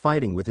capable of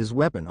fighting with his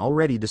weapon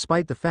already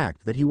despite the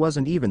fact that he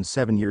wasn't even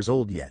 7 years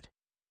old yet.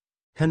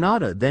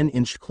 Hinata then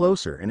inched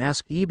closer and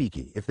asked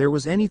Ibiki if there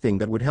was anything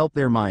that would help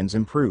their minds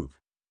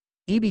improve.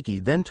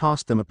 Ibiki then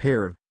tossed them a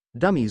pair of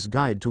Dummies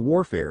Guide to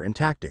Warfare and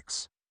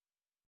Tactics.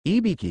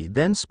 Ibiki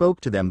then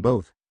spoke to them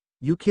both.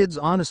 "You kids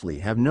honestly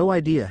have no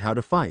idea how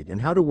to fight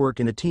and how to work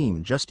in a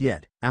team just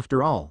yet.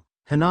 After all,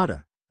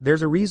 Hinata,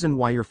 there's a reason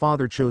why your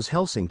father chose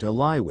Hellsing to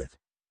ally with.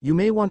 You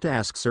may want to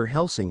ask Sir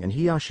Hellsing and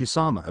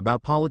Hiyashi-sama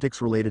about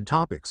politics-related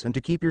topics and to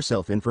keep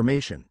yourself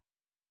information."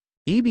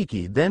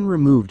 Ibiki then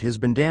removed his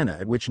bandana,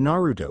 at which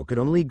Naruto could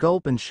only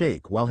gulp and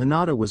shake while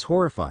Hinata was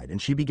horrified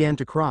and she began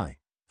to cry,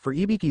 for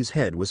Ibiki's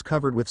head was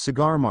covered with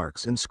cigar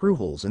marks and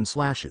screwholes and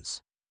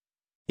slashes.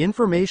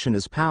 Information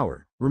is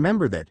power,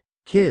 remember that,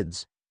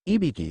 kids.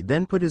 Ibiki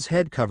then put his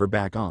head cover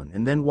back on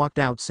and then walked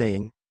out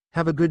saying,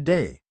 "Have a good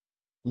day,"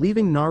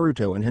 leaving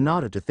Naruto and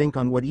Hinata to think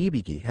on what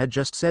Ibiki had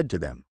just said to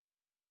them.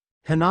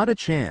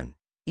 "Hinata-chan,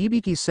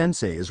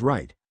 Ibiki-sensei is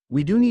right,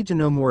 we do need to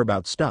know more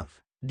about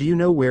stuff. Do you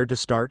know where to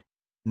start?"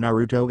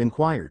 Naruto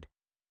inquired.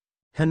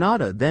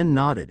 Hinata then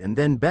nodded and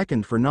then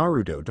beckoned for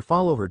Naruto to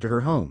follow her to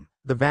her home,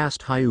 the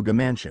vast Hyuga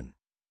mansion.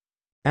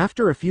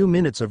 After a few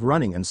minutes of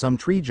running and some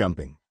tree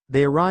jumping,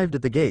 they arrived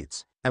at the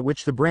gates, at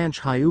which the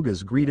branch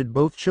Hyugas greeted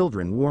both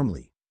children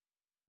warmly.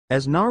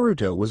 As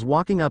Naruto was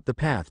walking up the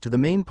path to the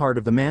main part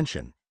of the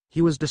mansion,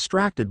 he was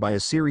distracted by a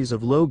series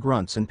of low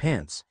grunts and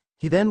pants.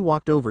 He then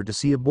walked over to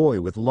see a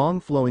boy with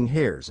long flowing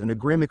hairs and a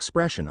grim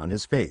expression on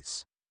his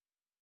face.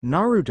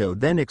 Naruto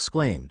then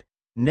exclaimed,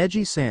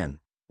 "Neji-san!"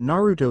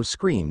 Naruto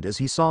screamed as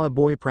he saw a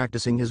boy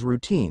practicing his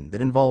routine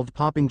that involved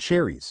popping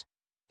cherries.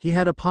 He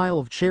had a pile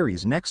of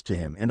cherries next to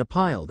him and a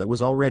pile that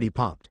was already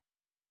popped.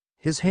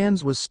 His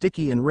hands was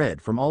sticky and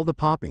red from all the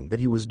popping that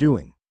he was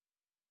doing.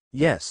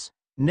 "Yes,"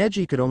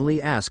 Neji could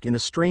only ask in a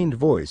strained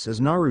voice as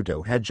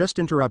Naruto had just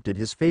interrupted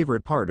his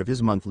favorite part of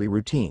his monthly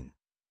routine.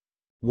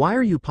 "Why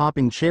are you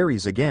popping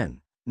cherries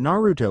again?"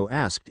 Naruto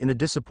asked in a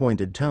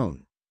disappointed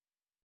tone.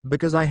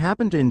 "Because I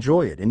happen to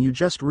enjoy it and you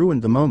just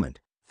ruined the moment.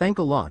 Thank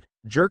a lot,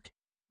 jerk."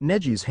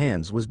 Neji's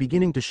hands was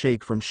beginning to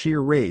shake from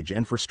sheer rage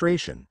and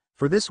frustration,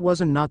 for this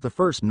wasn't not the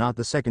first not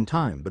the second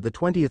time but the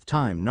 20th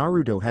time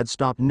Naruto had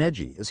stopped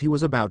Neji as he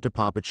was about to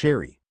pop a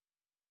cherry.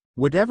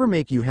 "Whatever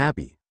make you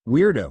happy,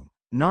 weirdo."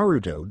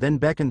 Naruto then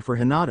beckoned for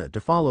Hinata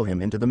to follow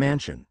him into the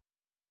mansion.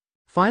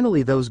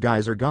 "Finally those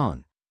guys are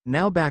gone.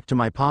 Now back to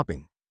my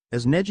popping."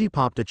 As Neji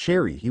popped a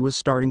cherry he was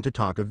starting to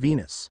talk of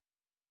Venus.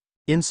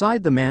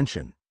 Inside the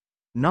mansion,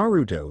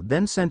 Naruto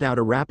then sent out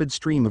a rapid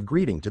stream of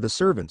greeting to the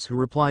servants who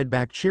replied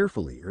back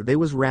cheerfully or they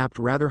was rapped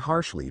rather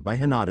harshly by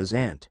Hinata's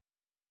aunt.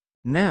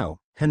 Now,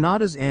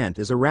 Hinata's aunt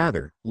is a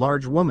rather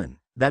large woman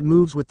that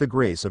moves with the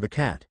grace of a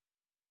cat.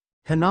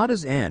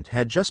 Hinata's aunt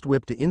had just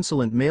whipped an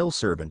insolent male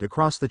servant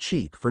across the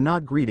cheek for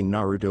not greeting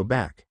Naruto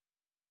back.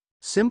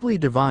 "Simply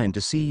divine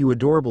to see you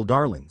adorable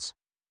darlings."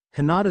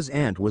 Hinata's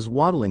aunt was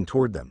waddling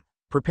toward them,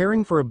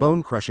 preparing for a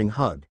bone-crushing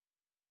hug.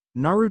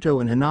 Naruto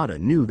and Hinata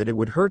knew that it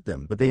would hurt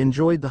them but they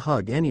enjoyed the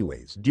hug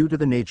anyways due to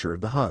the nature of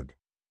the hug.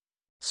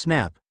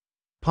 Snap.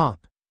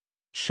 Pop.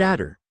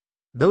 Shatter.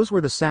 Those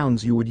were the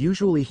sounds you would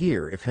usually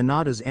hear if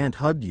Hinata's aunt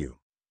hugged you.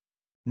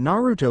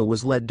 Naruto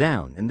was let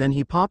down and then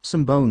he popped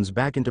some bones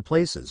back into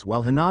places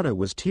while Hinata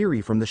was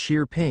teary from the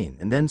sheer pain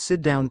and then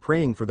sit down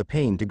praying for the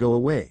pain to go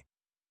away.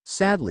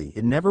 Sadly,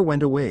 it never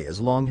went away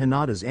as long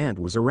Hinata's aunt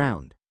was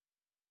around.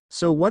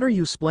 "So what are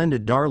you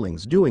splendid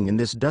darlings doing in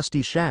this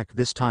dusty shack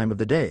this time of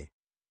the day?"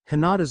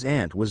 Hinata's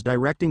aunt was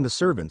directing the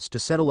servants to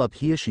settle up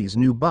Hiyashi's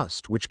new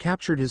bust which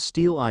captured his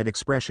steel-eyed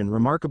expression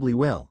remarkably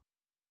well.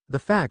 The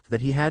fact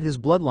that he had his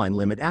bloodline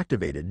limit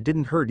activated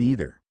didn't hurt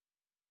either.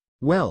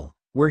 "Well,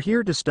 we're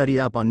here to study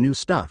up on new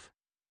stuff,"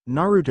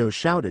 Naruto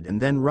shouted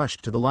and then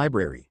rushed to the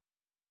library.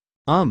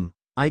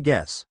 I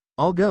guess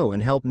I'll go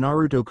and help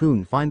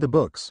Naruto-kun find the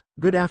books.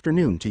 Good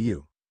afternoon to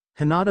you."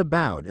 Hinata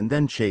bowed and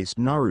then chased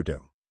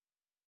Naruto.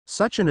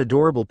 "Such an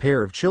adorable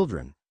pair of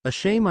children, a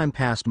shame I'm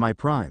past my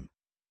prime.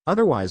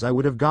 Otherwise I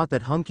would have got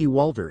that hunky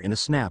Walter in a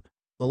snap.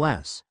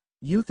 Alas,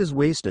 youth is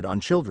wasted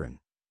on children."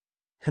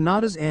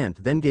 Hinata's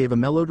aunt then gave a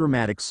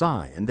melodramatic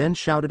sigh and then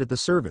shouted at the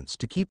servants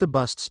to keep the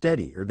bust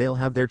steady or they'll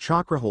have their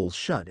chakra holes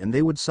shut and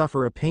they would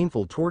suffer a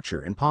painful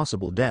torture and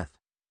possible death.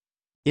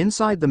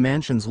 Inside the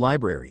mansion's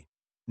library,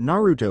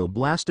 Naruto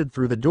blasted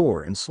through the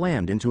door and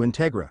slammed into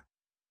Integra.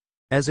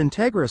 As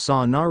Integra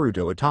saw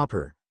Naruto atop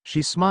her,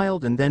 she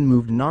smiled and then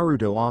moved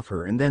Naruto off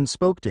her and then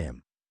spoke to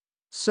him.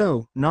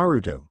 "So,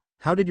 Naruto,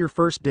 how did your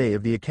first day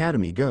of the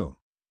academy go?"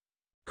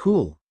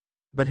 "Cool.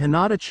 But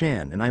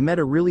Hinata-chan and I met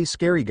a really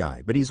scary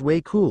guy but he's way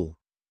cool."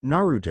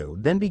 Naruto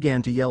then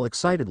began to yell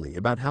excitedly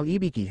about how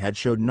Ibiki had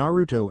showed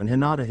Naruto and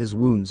Hinata his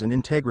wounds and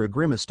Integra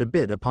grimaced a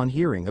bit upon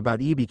hearing about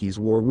Ibiki's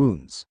war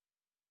wounds.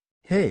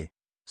 "Hey,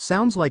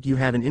 sounds like you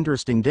had an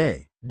interesting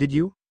day, did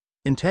you?"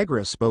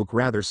 Integra spoke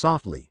rather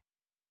softly.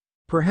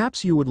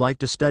 "Perhaps you would like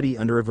to study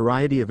under a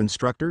variety of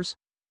instructors?"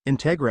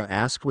 Integra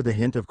asked with a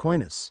hint of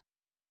coyness.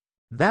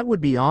 "That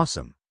would be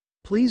awesome.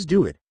 Please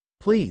do it,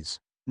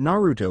 please."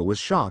 Naruto was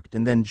shocked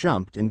and then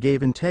jumped and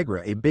gave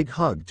Integra a big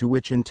hug, to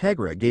which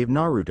Integra gave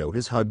Naruto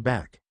his hug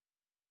back.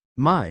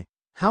 "My,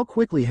 how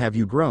quickly have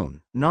you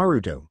grown,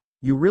 Naruto.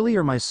 You really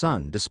are my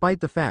son despite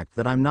the fact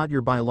that I'm not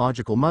your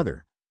biological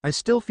mother. I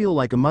still feel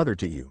like a mother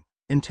to you."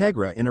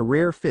 Integra in a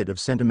rare fit of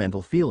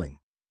sentimental feeling.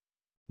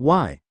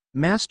 "Why,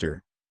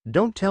 master,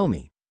 don't tell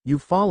me,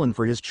 you've fallen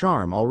for his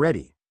charm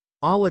already."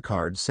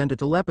 Alucard sent a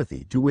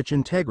telepathy to which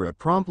Integra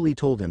promptly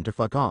told him to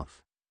fuck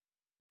off.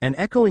 An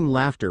echoing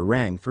laughter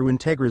rang through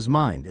Integra's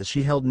mind as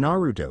she held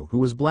Naruto, who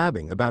was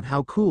blabbing about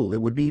how cool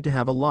it would be to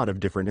have a lot of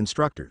different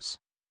instructors.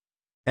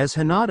 As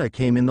Hinata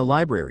came in the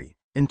library,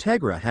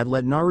 Integra had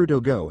let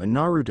Naruto go and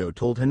Naruto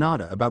told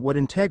Hinata about what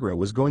Integra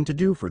was going to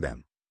do for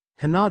them.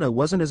 Hinata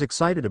wasn't as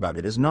excited about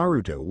it as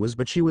Naruto was,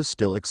 but she was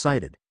still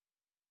excited.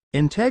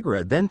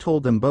 Integra then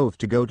told them both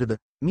to go to the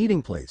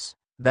meeting place,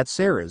 that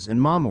Ceres and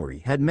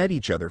Mamori had met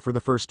each other for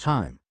the first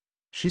time.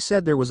 She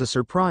said there was a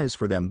surprise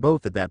for them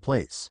both at that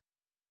place.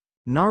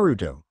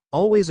 Naruto,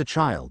 always a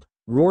child,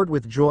 roared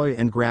with joy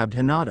and grabbed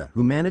Hinata,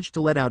 who managed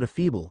to let out a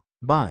feeble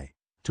bye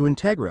to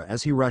Integra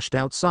as he rushed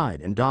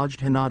outside and dodged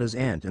Hinata's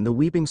aunt and the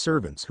weeping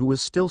servants, who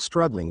was still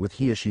struggling with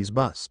Hiyoshi's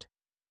bust.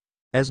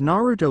 As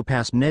Naruto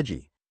passed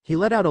Neji, he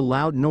let out a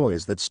loud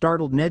noise that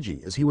startled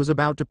Neji as he was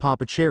about to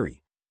pop a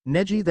cherry.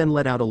 Neji then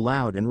let out a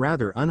loud and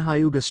rather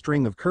unhyuga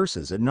string of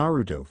curses at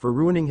Naruto for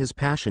ruining his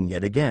passion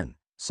yet again.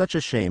 Such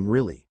a shame,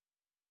 really.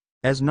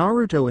 As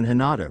Naruto and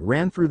Hinata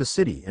ran through the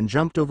city and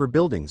jumped over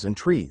buildings and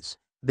trees,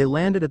 they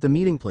landed at the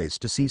meeting place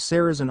to see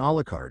Ceres and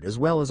Alucard as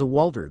well as a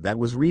Walter that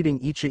was reading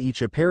Icha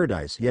Icha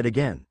Paradise yet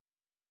again.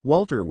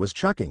 Walter was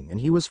chuckling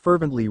and he was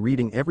fervently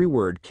reading every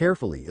word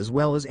carefully as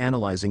well as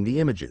analyzing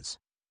the images.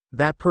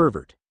 That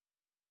pervert.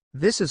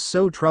 This is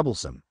so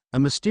troublesome.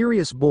 A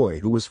mysterious boy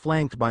who was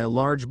flanked by a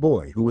large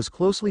boy who was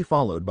closely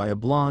followed by a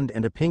blonde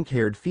and a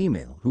pink-haired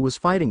female who was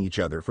fighting each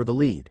other for the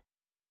lead.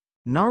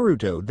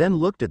 Naruto then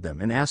looked at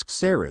them and asked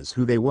Ceres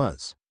who they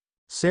was.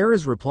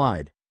 Ceres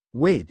replied,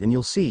 "Wait and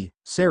you'll see."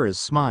 Ceres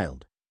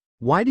smiled.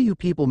 "Why do you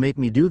people make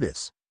me do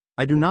this?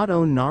 I do not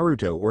own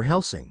Naruto or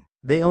Hellsing,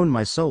 they own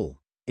my soul.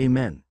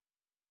 Amen."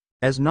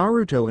 As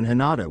Naruto and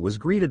Hinata was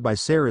greeted by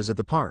Ceres at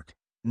the park,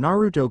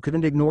 Naruto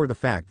couldn't ignore the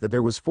fact that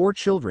there was 4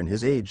 children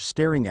his age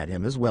staring at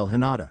him as well.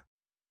 Hinata.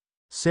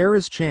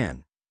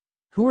 "Ceres-chan.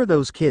 Who are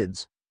those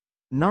kids?"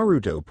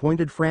 Naruto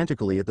pointed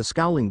frantically at the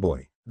scowling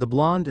boy, the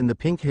blonde and the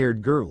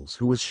pink-haired girls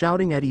who was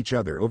shouting at each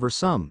other over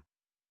some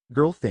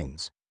girl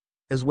things,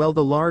 as well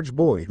the large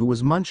boy who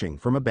was munching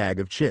from a bag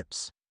of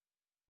chips.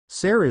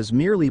 Ceres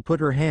merely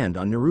put her hand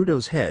on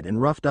Naruto's head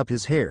and roughed up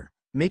his hair,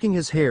 making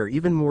his hair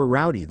even more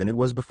rowdy than it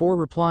was before,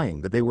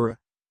 replying that they were a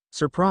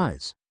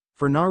surprise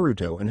for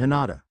Naruto and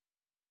Hinata.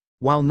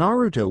 While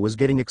Naruto was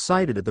getting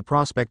excited at the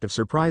prospect of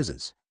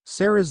surprises,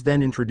 Ceres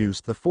then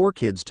introduced the 4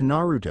 kids to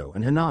Naruto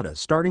and Hinata,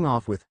 starting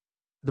off with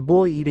the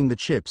boy eating the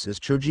chips as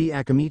Choji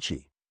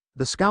Akamichi,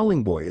 the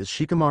scowling boy as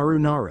Shikamaru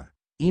Nara,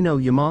 Ino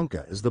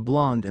Yamanka as the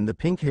blonde and the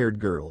pink-haired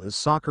girl as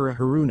Sakura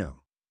Haruno.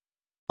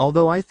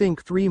 Although I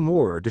think 3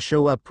 more are to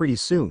show up pretty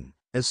soon.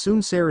 As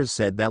soon Ceres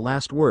said that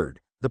last word,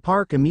 the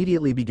park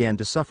immediately began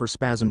to suffer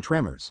spasm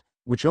tremors,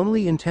 which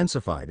only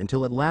intensified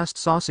until at last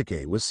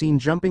Sasuke was seen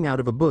jumping out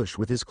of a bush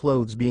with his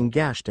clothes being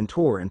gashed and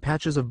tore and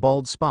patches of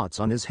bald spots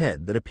on his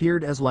head that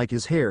appeared as like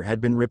his hair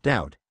had been ripped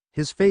out.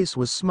 His face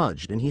was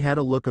smudged and he had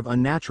a look of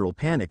unnatural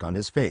panic on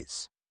his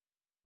face.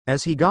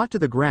 As he got to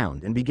the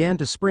ground and began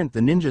to sprint the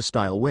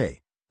ninja-style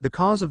way, the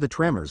cause of the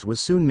tremors was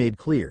soon made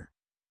clear.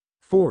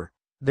 For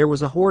there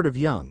was a horde of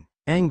young,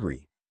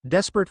 angry,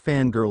 desperate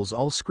fangirls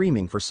all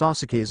screaming for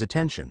Sasuke's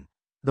attention.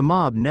 The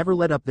mob never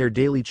let up their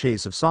daily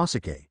chase of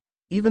Sasuke,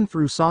 even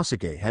though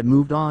Sasuke had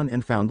moved on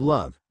and found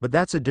love, but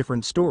that's a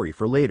different story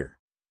for later.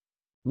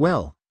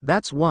 Well,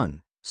 that's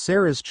one.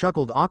 Ceres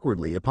chuckled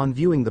awkwardly upon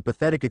viewing the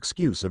pathetic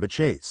excuse of a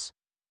chase.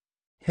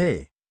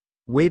 "Hey!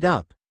 Wait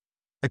up!"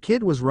 A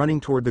kid was running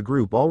toward the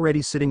group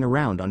already sitting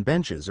around on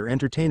benches or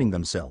entertaining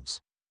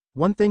themselves.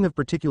 One thing of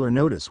particular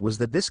notice was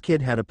that this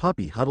kid had a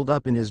puppy huddled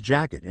up in his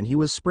jacket and he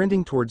was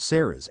sprinting toward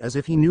Ceres as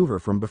if he knew her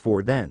from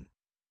before then.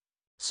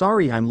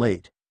 "Sorry I'm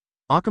late.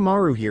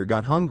 Akamaru here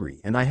got hungry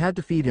and I had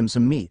to feed him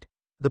some meat."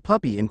 The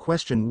puppy in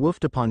question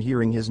woofed upon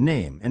hearing his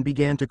name and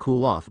began to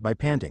cool off by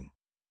panting.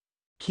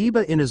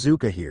 "Kiba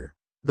Inuzuka here."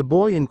 The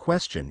boy in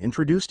question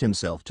introduced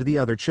himself to the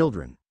other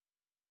children.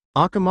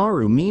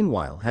 Akamaru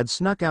meanwhile had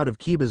snuck out of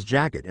Kiba's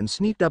jacket and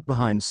sneaked up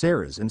behind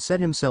Sarah's and set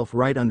himself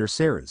right under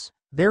Sarah's.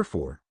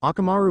 Therefore,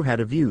 Akamaru had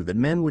a view that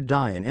men would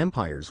die and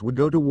empires would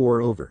go to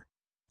war over.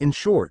 In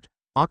short,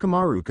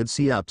 Akamaru could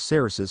see up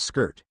Sarah's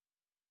skirt.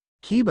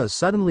 Kiba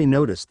suddenly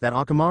noticed that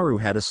Akamaru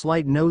had a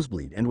slight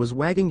nosebleed and was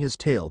wagging his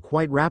tail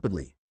quite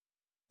rapidly.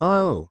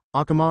 "Oh,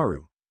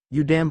 Akamaru.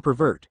 You damn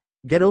pervert.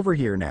 Get over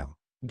here now.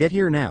 Get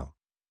here now."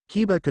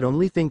 Kiba could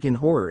only think in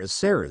horror as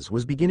Sarah's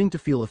was beginning to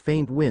feel a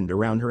faint wind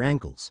around her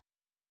ankles.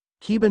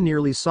 Kiba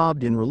nearly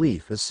sobbed in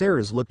relief as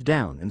Sarah's looked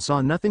down and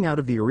saw nothing out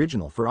of the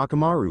original for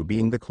Akamaru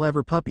being the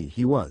clever puppy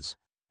he was.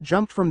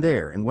 Jumped from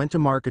there and went to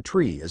mark a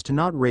tree as to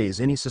not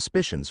raise any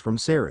suspicions from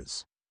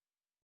Sarah's.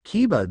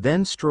 Kiba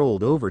then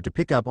strolled over to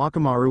pick up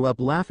Akamaru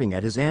up laughing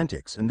at his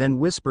antics and then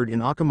whispered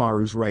in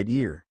Akamaru's right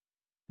ear.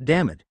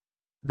 "Damn it.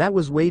 That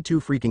was way too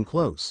freaking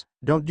close,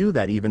 don't do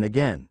that even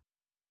again."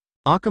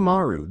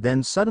 Akamaru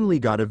then suddenly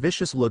got a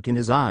vicious look in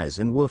his eyes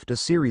and woofed a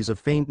series of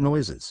faint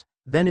noises.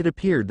 Then it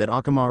appeared that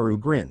Akamaru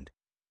grinned.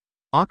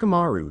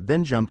 Akamaru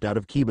then jumped out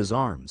of Kiba's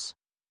arms.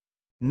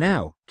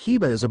 Now,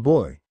 Kiba is a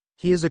boy.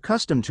 He is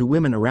accustomed to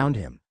women around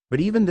him, but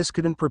even this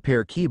couldn't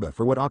prepare Kiba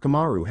for what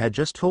Akamaru had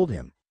just told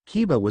him.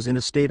 Kiba was in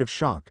a state of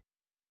shock.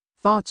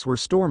 Thoughts were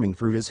storming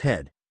through his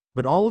head,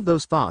 but all of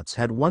those thoughts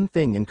had one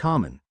thing in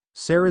common: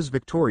 Sarah's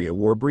Victoria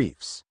wore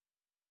briefs.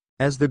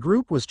 As the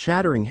group was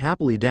chattering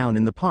happily down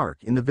in the park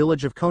in the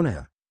village of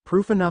Konoha,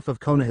 proof enough of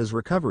Konoha's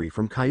recovery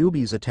from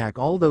Kyuubi's attack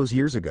all those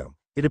years ago,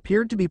 it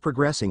appeared to be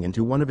progressing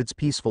into one of its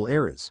peaceful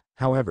eras.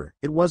 However,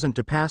 it wasn't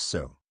to pass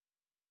so.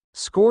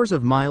 Scores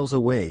of miles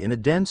away in a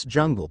dense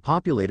jungle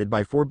populated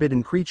by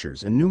forbidden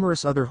creatures and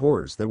numerous other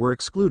horrors that were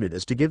excluded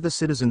as to give the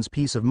citizens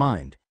peace of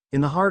mind, in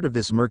the heart of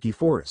this murky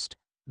forest,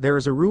 there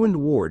is a ruined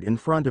ward in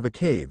front of a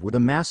cave with a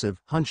massive,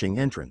 hunching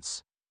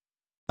entrance.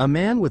 A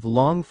man with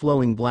long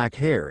flowing black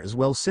hair as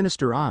well as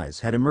sinister eyes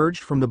had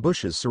emerged from the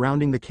bushes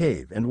surrounding the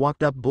cave and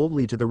walked up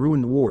boldly to the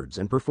ruined wards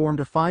and performed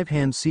a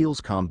 5-hand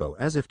seals combo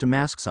as if to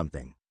mask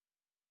something.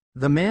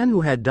 The man who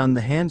had done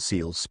the hand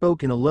seals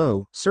spoke in a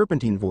low,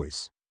 serpentine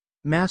voice.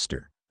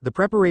 "Master, the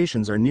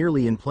preparations are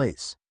nearly in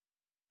place.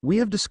 We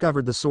have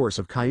discovered the source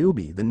of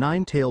Kyuubi the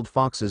Nine-Tailed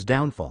Fox's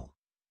downfall.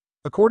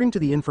 According to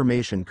the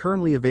information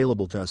currently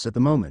available to us at the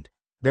moment,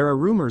 there are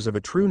rumors of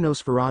a true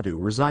Nosferatu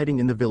residing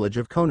in the village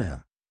of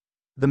Konoha."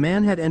 The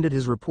man had ended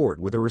his report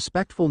with a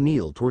respectful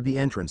kneel toward the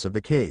entrance of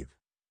the cave.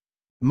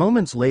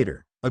 Moments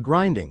later, a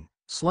grinding,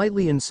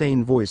 slightly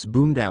insane voice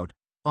boomed out,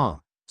 "Ah,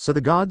 so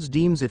the gods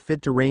deems it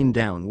fit to rain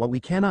down what we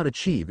cannot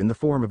achieve in the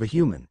form of a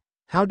human.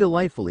 How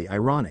delightfully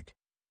ironic.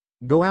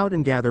 Go out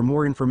and gather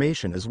more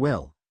information as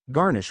well,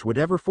 garnish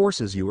whatever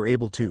forces you are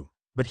able to,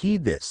 but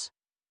heed this.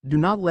 Do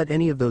not let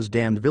any of those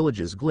damned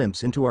villages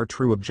glimpse into our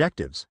true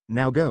objectives.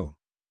 Now go."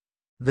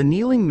 The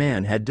kneeling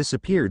man had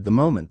disappeared the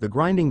moment the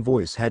grinding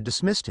voice had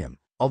dismissed him,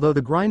 although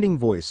the grinding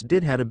voice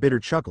did had a bitter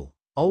chuckle.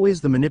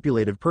 "Always the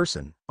manipulative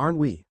person, aren't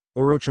we,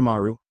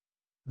 Orochimaru?"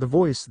 The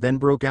voice then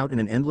broke out in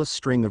an endless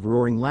string of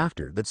roaring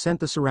laughter that sent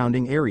the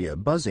surrounding area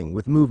buzzing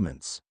with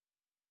movements.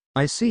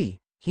 "I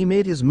see, he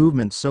made his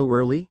movements so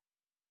early?"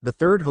 The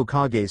third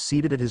Hokage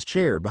seated at his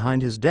chair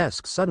behind his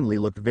desk suddenly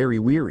looked very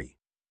weary.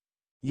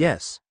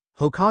 "Yes,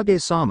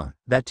 Hokage-sama,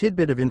 that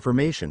tidbit of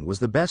information was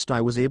the best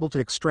I was able to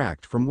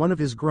extract from one of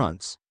his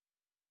grunts."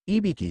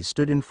 Ibiki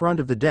stood in front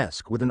of the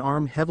desk with an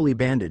arm heavily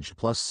bandaged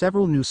plus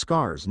several new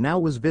scars now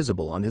was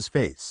visible on his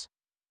face.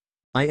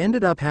 "I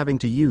ended up having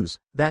to use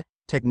that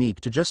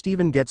technique to just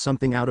even get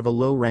something out of a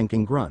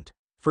low-ranking grunt.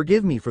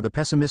 Forgive me for the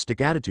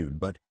pessimistic attitude,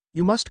 but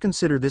you must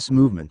consider this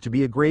movement to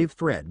be a grave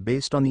threat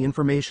based on the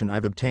information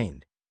I've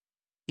obtained."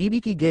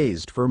 Ibiki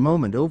gazed for a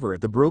moment over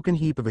at the broken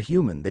heap of a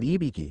human that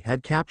Ibiki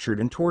had captured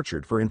and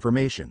tortured for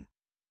information.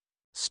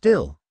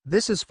 "Still,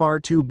 this is far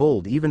too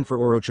bold even for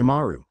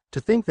Orochimaru. To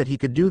think that he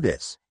could do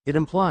this, it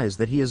implies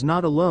that he is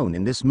not alone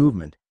in this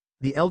movement,"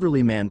 the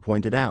elderly man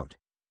pointed out.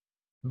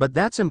 "But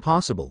that's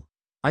impossible.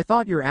 I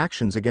thought your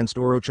actions against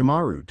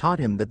Orochimaru taught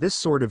him that this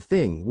sort of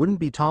thing wouldn't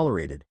be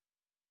tolerated."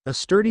 A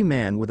sturdy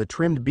man with a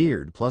trimmed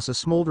beard plus a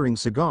smoldering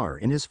cigar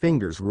in his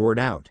fingers roared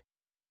out.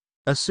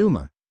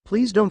 "Asuma,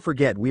 please don't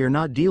forget we are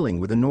not dealing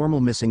with a normal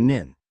missing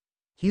nin.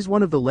 He's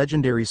one of the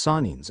legendary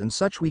Sanins and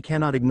such we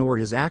cannot ignore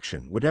his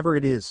action whatever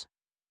it is."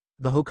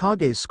 The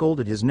Hokage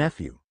scolded his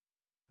nephew.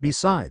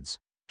 "Besides,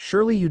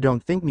 surely you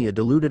don't think me a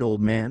deluded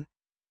old man?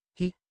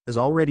 He is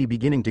already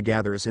beginning to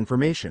gather us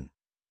information."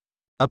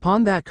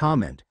 Upon that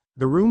comment,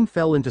 the room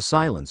fell into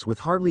silence with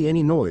hardly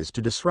any noise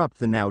to disrupt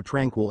the now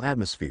tranquil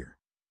atmosphere.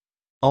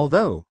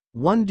 "Although,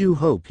 one do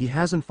hope he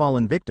hasn't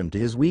fallen victim to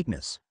his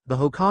weakness," the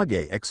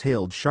Hokage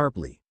exhaled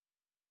sharply.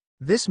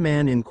 This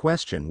man in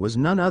question was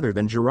none other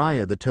than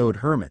Jiraiya the Toad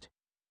Hermit.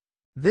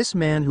 This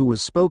man who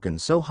was spoken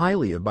so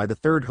highly of by the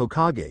third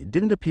Hokage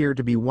didn't appear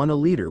to be one a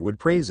leader would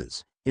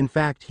praises. In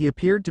fact, he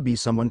appeared to be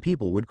someone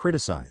people would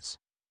criticize.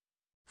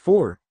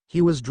 For,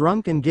 He was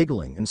drunk and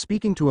giggling and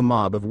speaking to a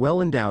mob of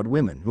well-endowed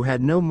women who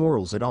had no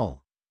morals at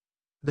all.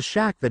 The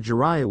shack that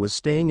Jiraiya was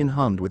staying in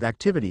hummed with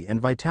activity and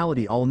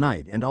vitality all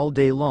night and all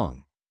day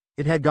long.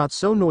 It had got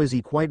so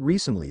noisy quite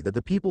recently that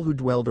the people who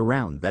dwelled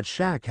around that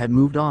shack had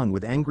moved on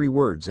with angry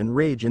words and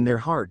rage in their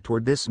heart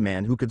toward this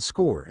man who could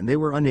score, and they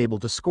were unable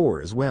to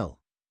score as well.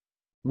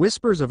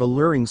 Whispers of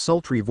alluring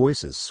sultry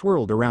voices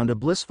swirled around a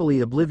blissfully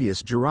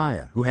oblivious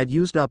Jiraiya who had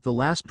used up the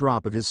last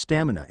drop of his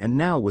stamina and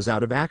now was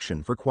out of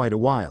action for quite a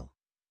while.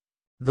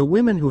 The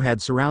women who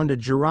had surrounded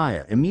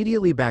Jiraiya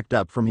immediately backed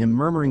up from him,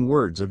 murmuring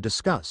words of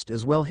disgust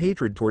as well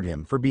hatred toward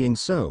him for being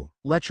so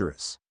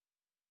lecherous.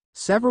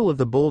 Several of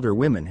the bolder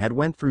women had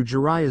went through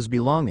Jiraiya's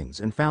belongings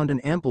and found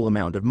an ample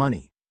amount of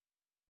money.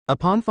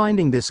 Upon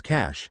finding this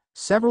cash,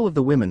 several of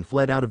the women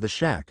fled out of the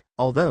shack,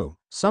 although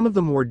some of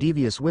the more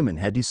devious women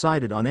had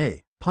decided on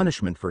a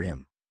punishment for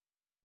him.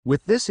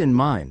 With this in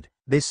mind,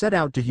 they set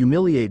out to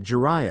humiliate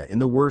Jiraiya in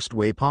the worst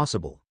way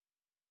possible.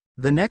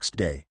 The next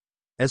day,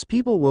 as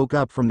people woke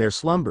up from their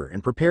slumber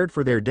and prepared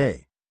for their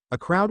day, a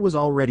crowd was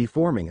already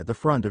forming at the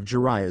front of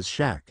Jiraiya's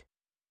shack.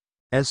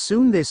 As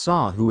soon they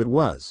saw who it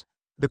was,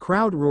 the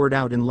crowd roared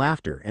out in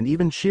laughter and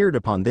even cheered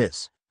upon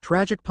this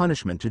tragic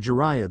punishment to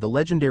Jiraiya, the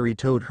legendary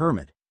toad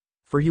hermit,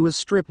 for he was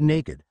stripped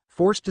naked,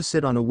 forced to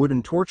sit on a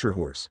wooden torture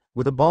horse,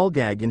 with a ball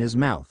gag in his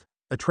mouth,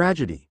 a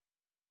tragedy.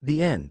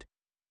 The end.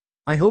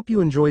 I hope you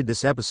enjoyed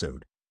this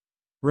episode.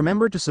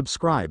 Remember to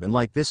subscribe and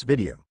like this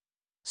video.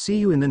 See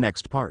you in the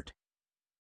next part.